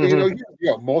 Well, you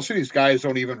know, most of these guys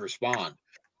don't even respond.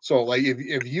 So like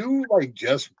if you like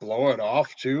just blow it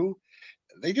off too,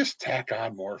 they just tack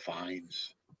on more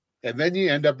fines. And then you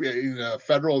end up in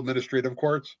federal administrative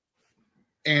courts.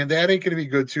 And that ain't going to be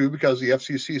good too, because the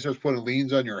FCC starts putting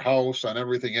liens on your house, on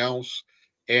everything else,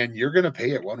 and you're going to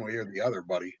pay it one way or the other,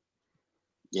 buddy.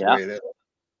 That's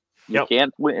you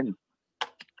can't win.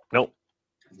 Nope.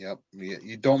 Yep.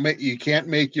 You can't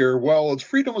make it's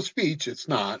freedom of speech. It's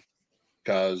not,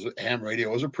 because ham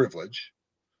radio is a privilege.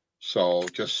 So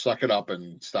just suck it up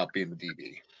and stop being the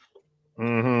DB.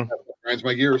 Mm-hmm. That grinds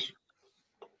my gears.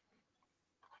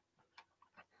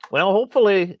 Well,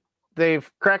 hopefully they've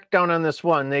cracked down on this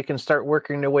one. They can start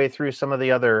working their way through some of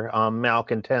the other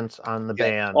malcontents on the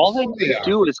band. All they need to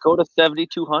do is go to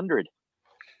 7,200.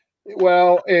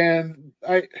 Well, and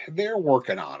they're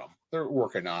working on them.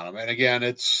 And again,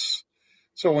 it's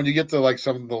so when you get to like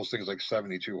some of those things like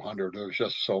 7,200, there's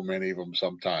just so many of them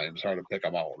sometimes, hard to pick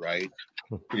them out, right?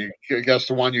 I guess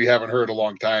the one you haven't heard a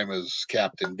long time is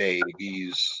Captain Dave.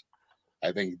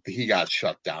 I think he got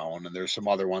shut down, and there's some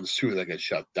other ones too that get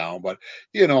shut down. But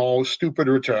you know, stupid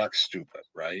attracts stupid,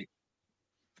 right?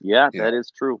 Yeah, that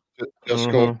is true.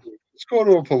 Just go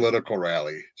to a political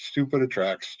rally. Stupid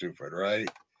attracts stupid, right?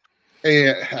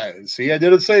 Hey, see, I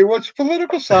didn't say which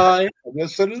political side. I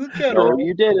just said in the general. No,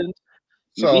 you didn't.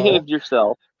 You So, behaved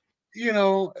yourself. You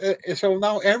know, so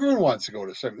now everyone wants to go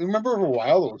to 7. Remember for a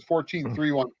while it was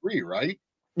 14,313, right?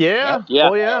 Yeah. Yeah.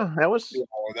 Oh yeah. That was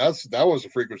that was a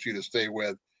frequency to stay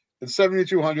with. And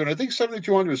 7,200, I think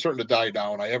 7,200 is starting to die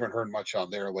down. I haven't heard much on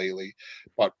there lately,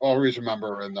 but always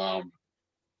remember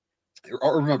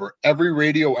remember every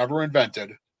radio ever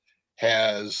invented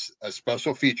has a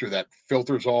special feature that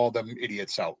filters all them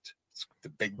idiots out. It's the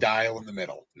big dial in the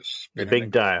middle. Just the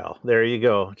big dial. There you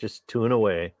go. Just tune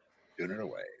away. Tune it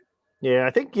away. Yeah,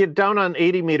 I think you're down on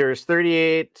 80 meters,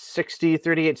 3860,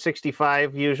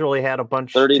 3865 usually had a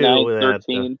bunch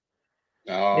 3913.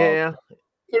 Yeah.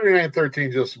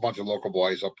 3913, just a bunch of local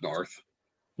boys up north.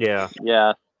 Yeah.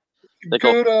 Yeah. They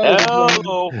Good go,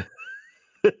 hello.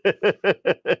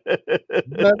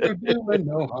 Never doing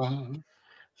no harm.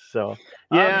 So,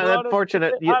 yeah,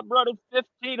 unfortunate. I'm running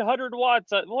 1,500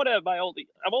 watts. What am I only?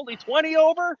 I'm only 20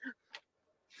 over?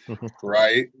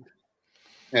 Right.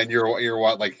 And you're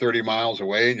what, like 30 miles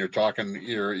away, and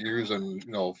you're using,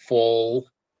 full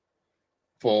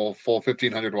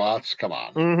 1,500 watts. Come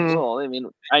on. Mm-hmm. Well, I mean,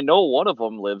 I know one of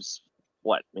them lives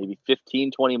maybe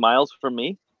 15, 20 miles from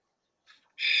me.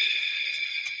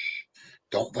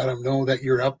 Don't let them know that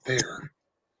you're up there.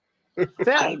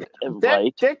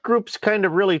 That group's kind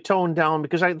of really toned down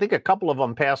because I think a couple of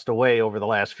them passed away over the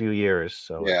last few years.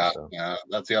 So yeah,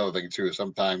 that's the other thing too.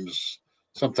 Sometimes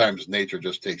nature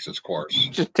just takes its course.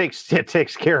 It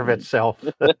takes care of itself.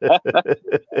 I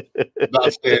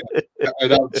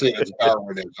don't say it's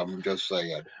Darwinism. I'm just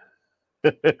saying.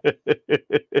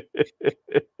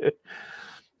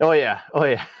 Oh yeah.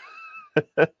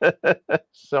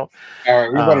 So, all right,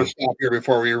 we better stop here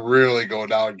before we really go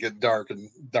down and get dark and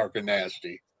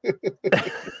nasty.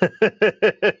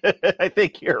 I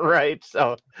think you're right.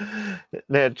 So,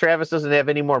 Travis doesn't have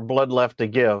any more blood left to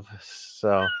give.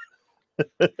 So.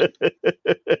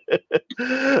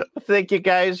 Thank you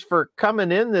guys for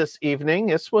coming in this evening.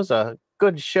 This was a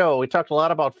good show. We talked a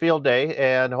lot about Field Day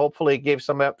and hopefully gave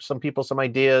some people some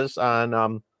ideas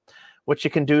on what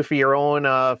you can do for your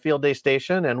own Field Day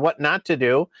station and what not to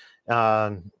do.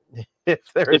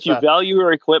 If you value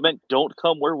your equipment, don't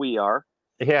come where we are.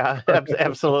 Yeah,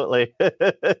 absolutely. We're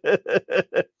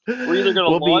either going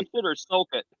to launch it or soak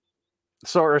it.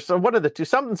 So one of the two,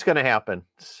 something's going to happen.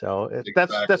 So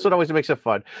exactly. That's what always makes it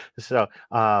fun. So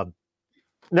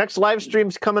next live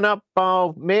stream's coming up,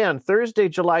 Thursday,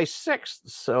 July 6th.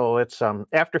 So it's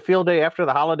after Field Day, after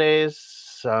the holidays.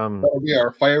 That'll be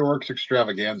our fireworks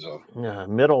extravaganza.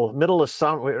 Middle of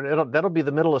summer. That'll be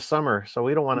the middle of summer. So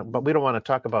we don't want to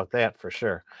talk about that for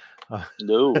sure.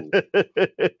 No.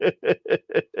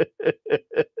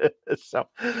 So,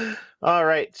 all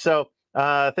right. So.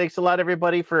 Thanks a lot,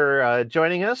 everybody, for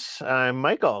joining us. I'm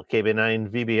Michael,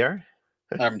 KB9VBR.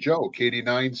 I'm Joe,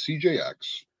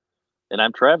 KD9CJX. And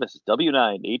I'm Travis,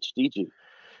 W9HDG.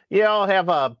 You all have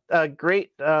a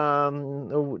great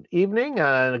evening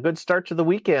and a good start to the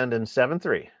weekend in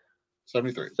 7-3.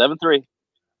 73. 7-3.